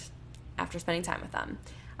drained after spending time with them.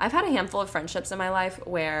 I've had a handful of friendships in my life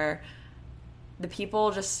where the people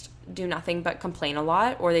just do nothing but complain a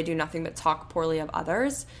lot, or they do nothing but talk poorly of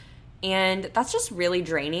others. And that's just really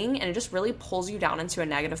draining, and it just really pulls you down into a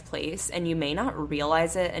negative place. And you may not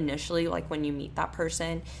realize it initially, like when you meet that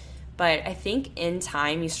person. But I think in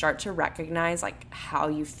time you start to recognize like how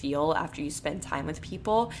you feel after you spend time with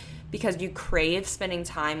people, because you crave spending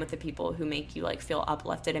time with the people who make you like feel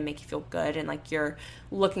uplifted and make you feel good, and like you're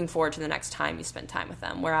looking forward to the next time you spend time with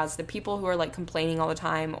them. Whereas the people who are like complaining all the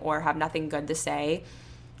time or have nothing good to say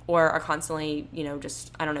or are constantly,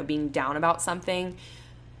 just, I don't know, being down about something,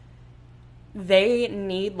 they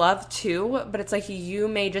need love too, but it's like you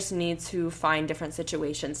may just need to find different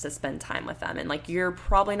situations to spend time with them. And like you're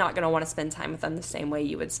probably not going to want to spend time with them the same way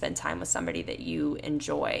you would spend time with somebody that you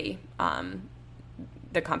enjoy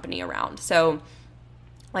the company around. So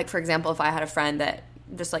like, for example, if I had a friend that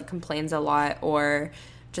just like complains a lot or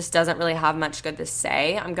just doesn't really have much good to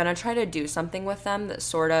say, I'm going to try to do something with them that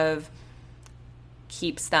sort of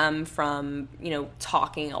keeps them from,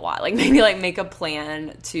 talking a lot. Like maybe like make a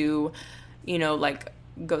plan to, like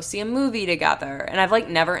go see a movie together. And I've like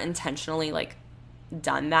never intentionally like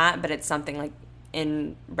done that, but it's something like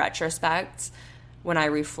in retrospect, when I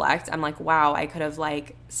reflect, I'm like, wow, I could have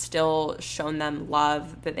like still shown them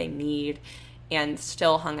love that they need and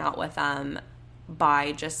still hung out with them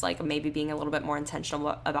by just like maybe being a little bit more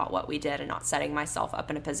intentional about what we did and not setting myself up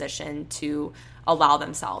in a position to allow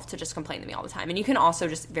themselves to just complain to me all the time. And you can also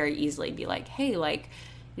just very easily be like, hey, like,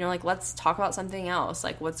 like let's talk about something else.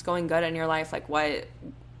 Like what's going good in your life? Like what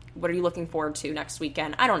are you looking forward to next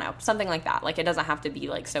weekend? I don't know, something like that. Like it doesn't have to be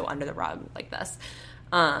like so under the rug like this.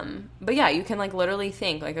 But yeah, you can like literally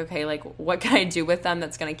think like, okay, like what can I do with them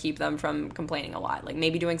that's going to keep them from complaining a lot? Like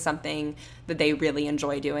maybe doing something that they really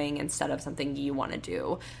enjoy doing instead of something you want to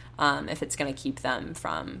do, if it's going to keep them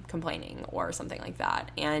from complaining or something like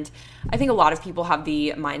that. And I think a lot of people have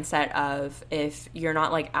the mindset of if you're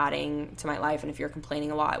not like adding to my life and if you're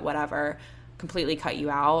complaining a lot, whatever, completely cut you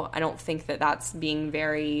out. I don't think that that's being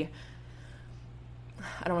very,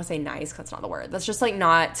 I don't want to say nice because that's not the word. That's just like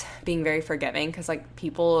not being very forgiving, because like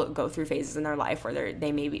people go through phases in their life where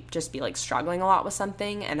they may just be like struggling a lot with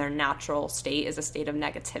something and their natural state is a state of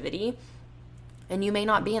negativity. And you may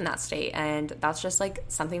not be in that state. And that's just like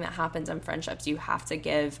something that happens in friendships. You have to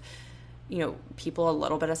give, people a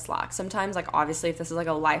little bit of slack sometimes. Like obviously if this is like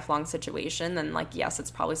a lifelong situation, then like, yes,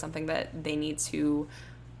 it's probably something that they need to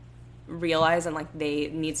realize and like they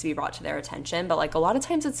needs to be brought to their attention. But like a lot of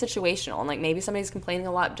times it's situational, and like maybe somebody's complaining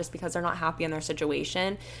a lot just because they're not happy in their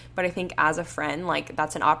situation. But I think as a friend, like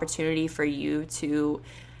that's an opportunity for you to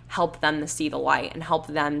help them to see the light and help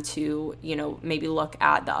them to, maybe look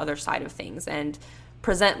at the other side of things and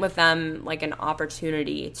present with them like an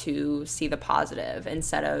opportunity to see the positive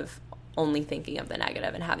instead of only thinking of the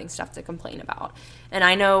negative and having stuff to complain about. And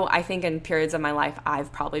I think in periods of my life,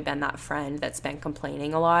 I've probably been that friend that's been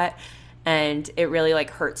complaining a lot. And it really like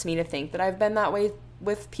hurts me to think that I've been that way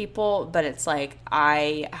with people. But it's like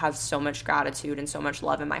I have so much gratitude and so much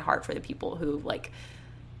love in my heart for the people who like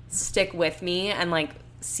stick with me and like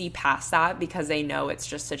see past that because they know it's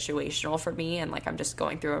just situational for me and like I'm just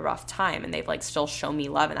going through a rough time, and they've like still shown me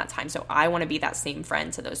love in that time. So I want to be that same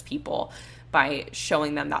friend to those people by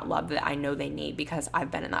showing them that love that I know they need, because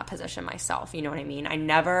I've been in that position myself. You know what I mean? I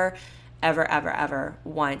never, ever, ever, ever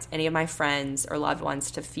want any of my friends or loved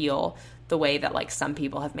ones to feel the way that like some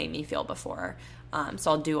people have made me feel before.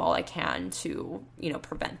 So I'll do all I can to,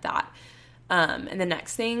 prevent that. And the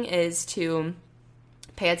next thing is to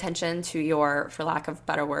pay attention to your, for lack of a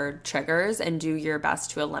better word, triggers, and do your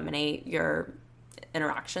best to eliminate your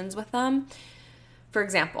interactions with them. For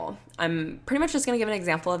example, I'm pretty much just going to give an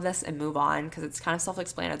example of this and move on because it's kind of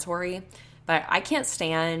self-explanatory, but I can't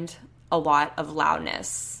stand a lot of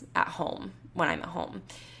loudness at home when I'm at home.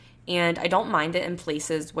 And I don't mind it in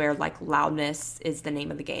places where like loudness is the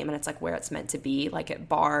name of the game and it's like where it's meant to be, like at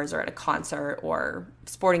bars or at a concert or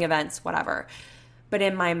sporting events, whatever. But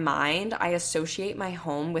in my mind, I associate my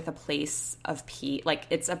home with a place of peace. Like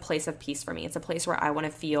it's a place of peace for me. It's a place where I want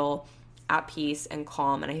to feel at peace and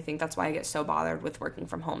calm. And I think that's why I get so bothered with working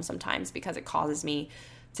from home sometimes, because it causes me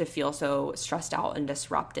to feel so stressed out and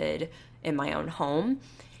disrupted in my own home.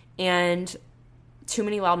 And too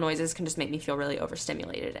many loud noises can just make me feel really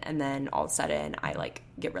overstimulated. And then all of a sudden I like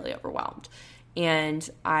get really overwhelmed. And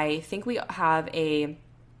I think we have a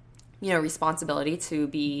responsibility to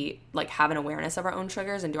be like have an awareness of our own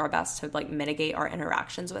triggers and do our best to like mitigate our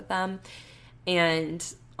interactions with them. And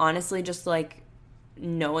honestly, just like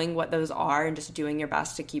knowing what those are and just doing your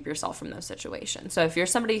best to keep yourself from those situations. So if you're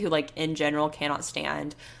somebody who like in general cannot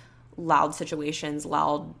stand loud situations,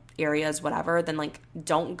 loud areas, whatever, then like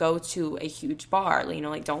don't go to a huge bar,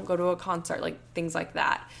 like don't go to a concert, like things like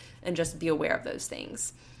that, and just be aware of those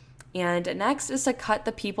things. And next is to cut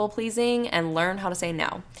the people pleasing and learn how to say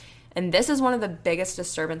no. And this is one of the biggest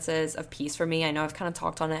disturbances of peace for me. I know I've kind of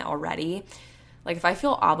talked on it already. Like if I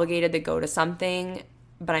feel obligated to go to something,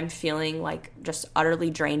 but I'm feeling like just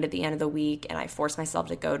utterly drained at the end of the week and I force myself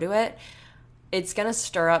to go to it, it's going to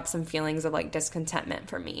stir up some feelings of like discontentment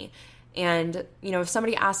for me. And, if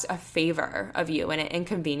somebody asks a favor of you and it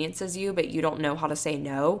inconveniences you, but you don't know how to say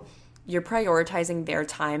no, you're prioritizing their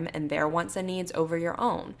time and their wants and needs over your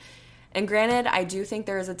own. And granted, I do think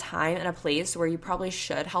there is a time and a place where you probably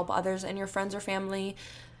should help others in your friends or family,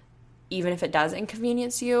 even if it does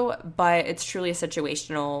inconvenience you, but it's truly a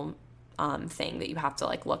situational thing that you have to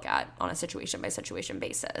like look at on a situation by situation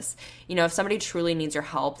basis. You know, if somebody truly needs your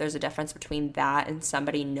help, there's a difference between that and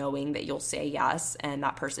somebody knowing that you'll say yes and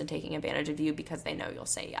that person taking advantage of you because they know you'll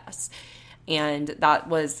say yes. And that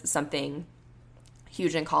was something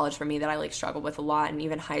huge in college for me that I like struggled with a lot. And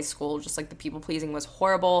even high school, just like the people pleasing was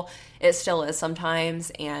horrible. It still is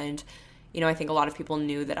sometimes. And, you know, I think a lot of people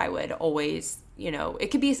knew that I would always, you know, it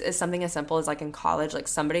could be something as simple as like in college, like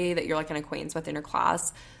somebody that you're like an acquaintance with in your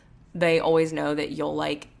class, they always know that you'll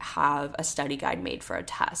like have a study guide made for a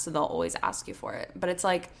test. So they'll always ask you for it. But it's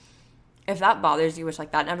like, if that bothers you, which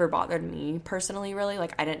like that never bothered me personally, really,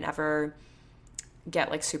 like I didn't ever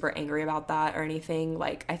get like super angry about that or anything.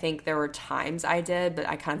 Like I think there were times I did, but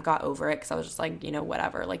I kind of got over it because I was just like, you know,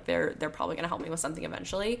 whatever, like they're probably gonna help me with something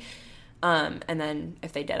eventually, and then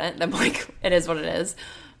if they didn't, then like it is what it is.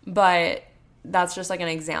 But that's just like an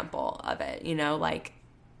example of it, you know, like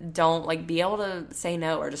don't like be able to say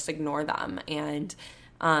no or just ignore them. And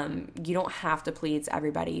you don't have to please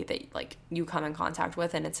everybody that like you come in contact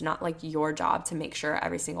with, and it's not like your job to make sure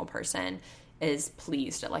every single person is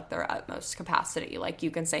pleased at like their utmost capacity. Like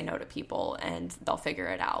you can say no to people and they'll figure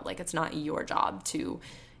it out. Like it's not your job to,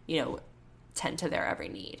 you know, tend to their every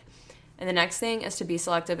need. And the next thing is to be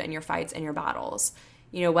selective in your fights and your battles.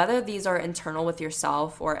 You know, whether these are internal with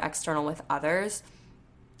yourself or external with others,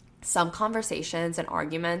 some conversations and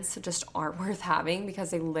arguments just aren't worth having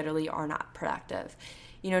because they literally are not productive.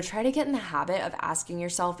 You know, try to get in the habit of asking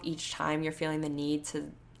yourself each time you're feeling the need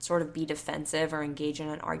to sort of be defensive or engage in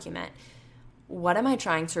an argument, what am I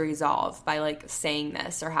trying to resolve by like saying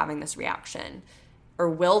this or having this reaction? Or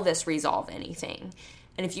will this resolve anything?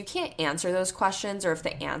 And if you can't answer those questions, or if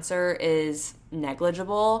the answer is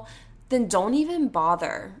negligible, then don't even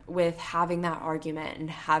bother with having that argument and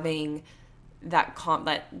having that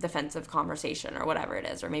defensive conversation or whatever it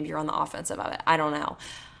is. Or maybe you're on the offensive of it. I don't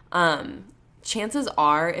know. Chances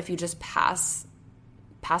are if you just pass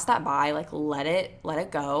that by, like let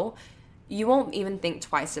it go, you won't even think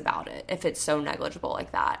twice about it if it's so negligible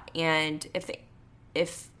like that. And if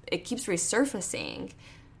it keeps resurfacing,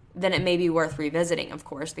 then it may be worth revisiting, of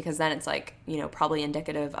course, because then it's like, you know, probably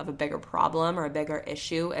indicative of a bigger problem or a bigger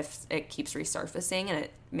issue if it keeps resurfacing and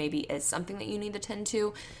it maybe is something that you need to tend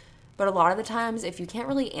to. But a lot of the times, if you can't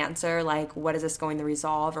really answer, like, what is this going to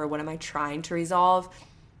resolve or what am I trying to resolve,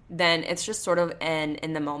 then it's just sort of an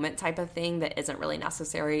in the moment type of thing that isn't really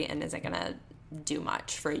necessary and isn't going to do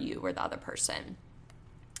much for you or the other person.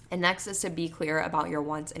 And next is to be clear about your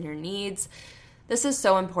wants and your needs. This is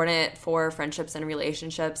so important for friendships and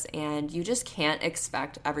relationships, and you just can't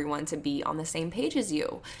expect everyone to be on the same page as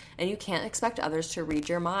you, and you can't expect others to read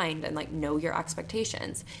your mind and like know your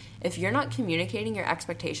expectations. If you're not communicating your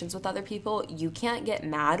expectations with other people, you can't get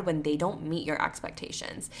mad when they don't meet your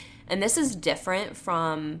expectations. And this is different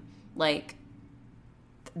from like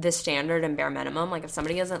the standard and bare minimum. Like if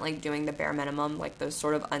somebody isn't like doing the bare minimum, like those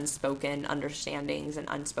sort of unspoken understandings and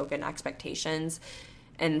unspoken expectations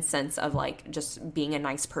in the sense of like just being a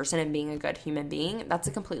nice person and being a good human being, that's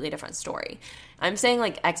a completely different story. I'm saying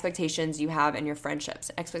like expectations you have in your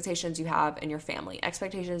friendships, expectations you have in your family,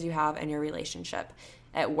 expectations you have in your relationship,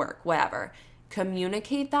 at work, whatever.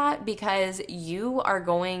 Communicate that, because you are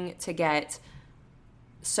going to get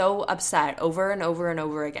so upset over and over and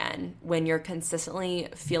over again when you're consistently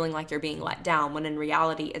feeling like you're being let down, when in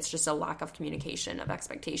reality it's just a lack of communication of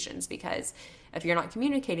expectations. Because if you're not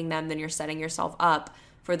communicating them, then you're setting yourself up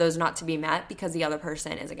for those not to be met because the other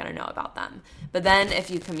person isn't going to know about them. But then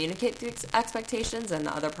if you communicate the expectations and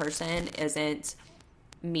the other person isn't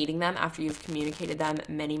meeting them after you've communicated them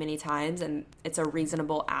many, many times, and it's a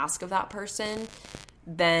reasonable ask of that person,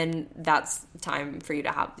 then that's time for you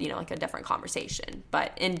to have, you know, like a different conversation.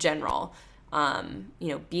 But in general, you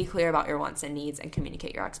know, be clear about your wants and needs and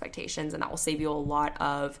communicate your expectations, and that will save you a lot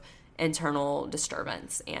of internal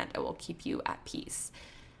disturbance and it will keep you at peace.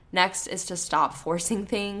 Next is to stop forcing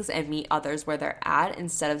things and meet others where they're at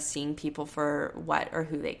instead of seeing people for what or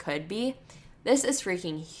who they could be. This is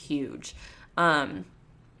freaking huge.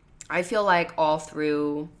 I feel like all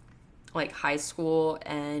through like high school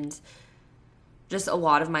and just a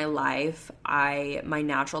lot of my life, my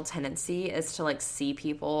natural tendency is to like see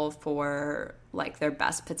people for like their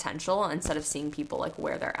best potential instead of seeing people like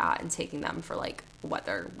where they're at and taking them for like what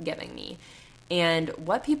they're giving me. And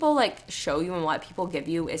what people like show you and what people give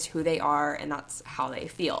you is who they are, and that's how they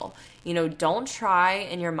feel. You know, don't try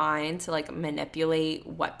in your mind to like manipulate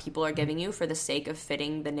what people are giving you for the sake of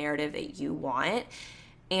fitting the narrative that you want.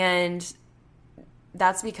 And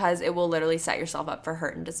that's because it will literally set yourself up for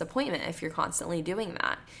hurt and disappointment if you're constantly doing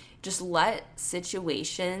that. Just let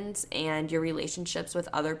situations and your relationships with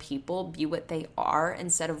other people be what they are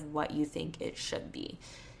instead of what you think it should be.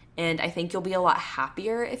 And I think you'll be a lot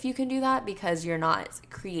happier if you can do that, because you're not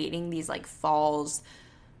creating these like false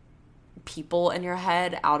people in your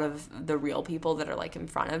head out of the real people that are like in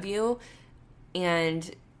front of you.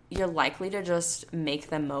 And you're likely to just make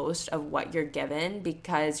the most of what you're given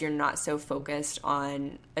because you're not so focused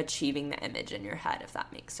on achieving the image in your head, if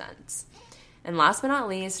that makes sense. And last but not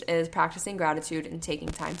least is practicing gratitude and taking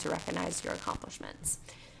time to recognize your accomplishments.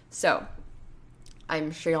 So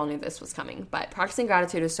I'm sure y'all knew this was coming, but practicing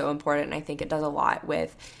gratitude is so important, and I think it does a lot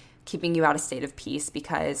with keeping you at a state of peace,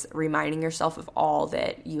 because reminding yourself of all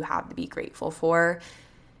that you have to be grateful for,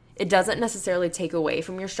 it doesn't necessarily take away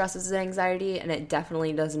from your stresses and anxiety, and it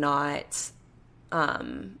definitely does not,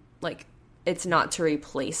 it's not to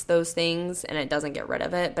replace those things, and it doesn't get rid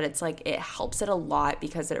of it, but it's like it helps it a lot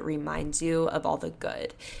because it reminds you of all the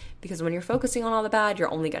good. Because when you're focusing on all the bad,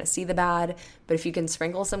 you're only going to see the bad. But if you can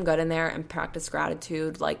sprinkle some good in there and practice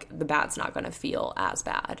gratitude, like the bad's not going to feel as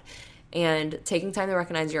bad. And taking time to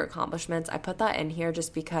recognize your accomplishments, I put that in here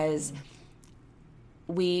just because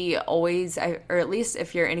we always, or at least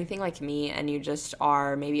if you're anything like me and you just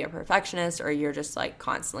are maybe a perfectionist, or you're just like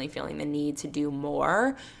constantly feeling the need to do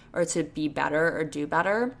more or to be better or do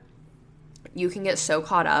better, you can get so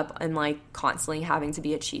caught up in like constantly having to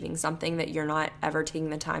be achieving something that you're not ever taking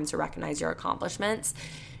the time to recognize your accomplishments.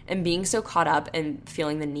 And being so caught up and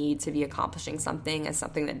feeling the need to be accomplishing something is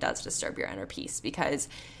something that does disturb your inner peace, because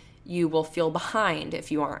you will feel behind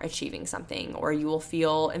if you aren't achieving something, or you will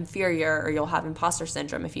feel inferior, or you'll have imposter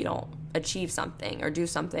syndrome if you don't achieve something or do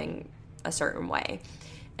something a certain way.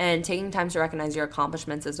 And taking time to recognize your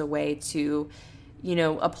accomplishments is a way to, you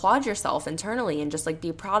know, applaud yourself internally and just like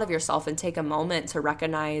be proud of yourself and take a moment to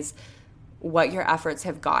recognize what your efforts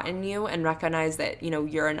have gotten you and recognize that, you know,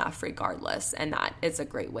 you're enough regardless. And that is a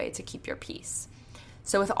great way to keep your peace.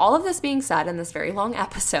 So with all of this being said in this very long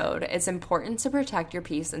episode, it's important to protect your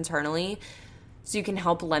peace internally so you can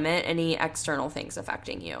help limit any external things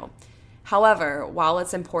affecting you. However, while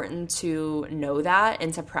it's important to know that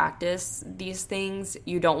and to practice these things,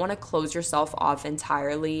 you don't want to close yourself off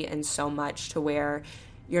entirely and so much to where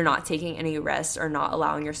you're not taking any risks or not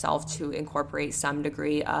allowing yourself to incorporate some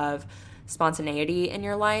degree of spontaneity in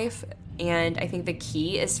your life. And I think the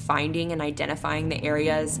key is finding and identifying the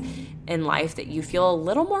areas in life that you feel a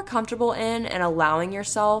little more comfortable in and allowing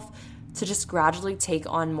yourself to just gradually take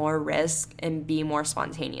on more risk and be more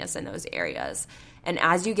spontaneous in those areas. And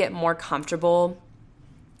as you get more comfortable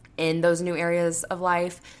in those new areas of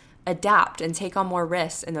life, adapt and take on more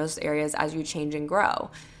risks in those areas as you change and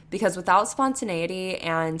grow. Because without spontaneity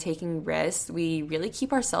and taking risks, we really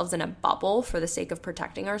keep ourselves in a bubble for the sake of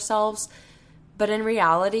protecting ourselves. But in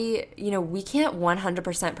reality, you know, we can't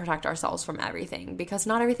 100% protect ourselves from everything, because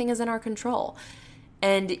not everything is in our control.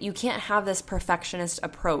 And you can't have this perfectionist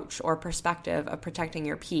approach or perspective of protecting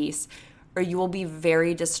your peace, or you will be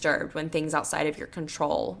very disturbed when things outside of your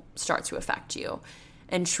control start to affect you.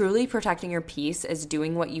 And truly protecting your peace is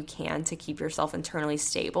doing what you can to keep yourself internally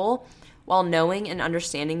stable, while knowing and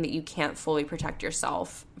understanding that you can't fully protect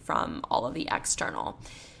yourself from all of the external.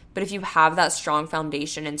 But if you have that strong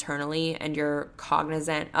foundation internally and you're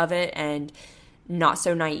cognizant of it and not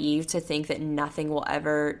so naive to think that nothing will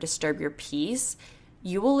ever disturb your peace,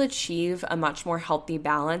 you will achieve a much more healthy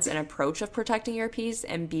balance and approach of protecting your peace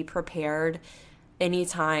and be prepared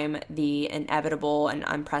anytime the inevitable and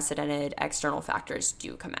unprecedented external factors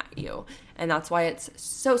do come at you. And that's why it's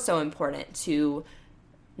so important to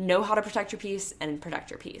know how to protect your peace and protect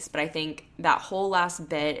your peace. But I think that whole last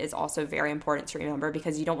bit is also very important to remember,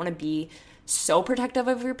 because you don't want to be so protective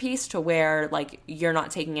of your peace to where like you're not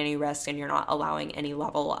taking any risk and you're not allowing any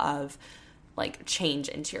level of like change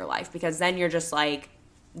into your life, because then you're just like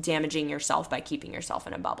damaging yourself by keeping yourself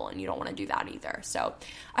in a bubble, and you don't want to do that either. So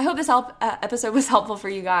I hope this episode was helpful for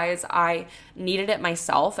you guys. I needed it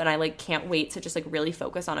myself, and I like can't wait to just like really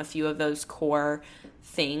focus on a few of those core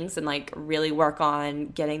things and like really work on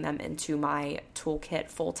getting them into my toolkit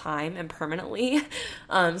full time and permanently,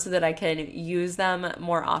 so that I can use them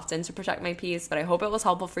more often to protect my peace. But I hope it was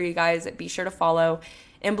helpful for you guys. Be sure to follow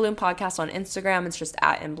In Bloom Podcast on Instagram. It's just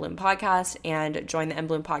at In Bloom Podcast, and join the In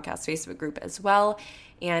Bloom Podcast Facebook group as well.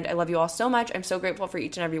 And I love you all so much. I'm so grateful for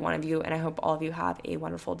each and every one of you, and I hope all of you have a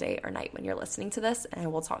wonderful day or night when you're listening to this, and I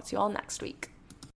will talk to you all next week.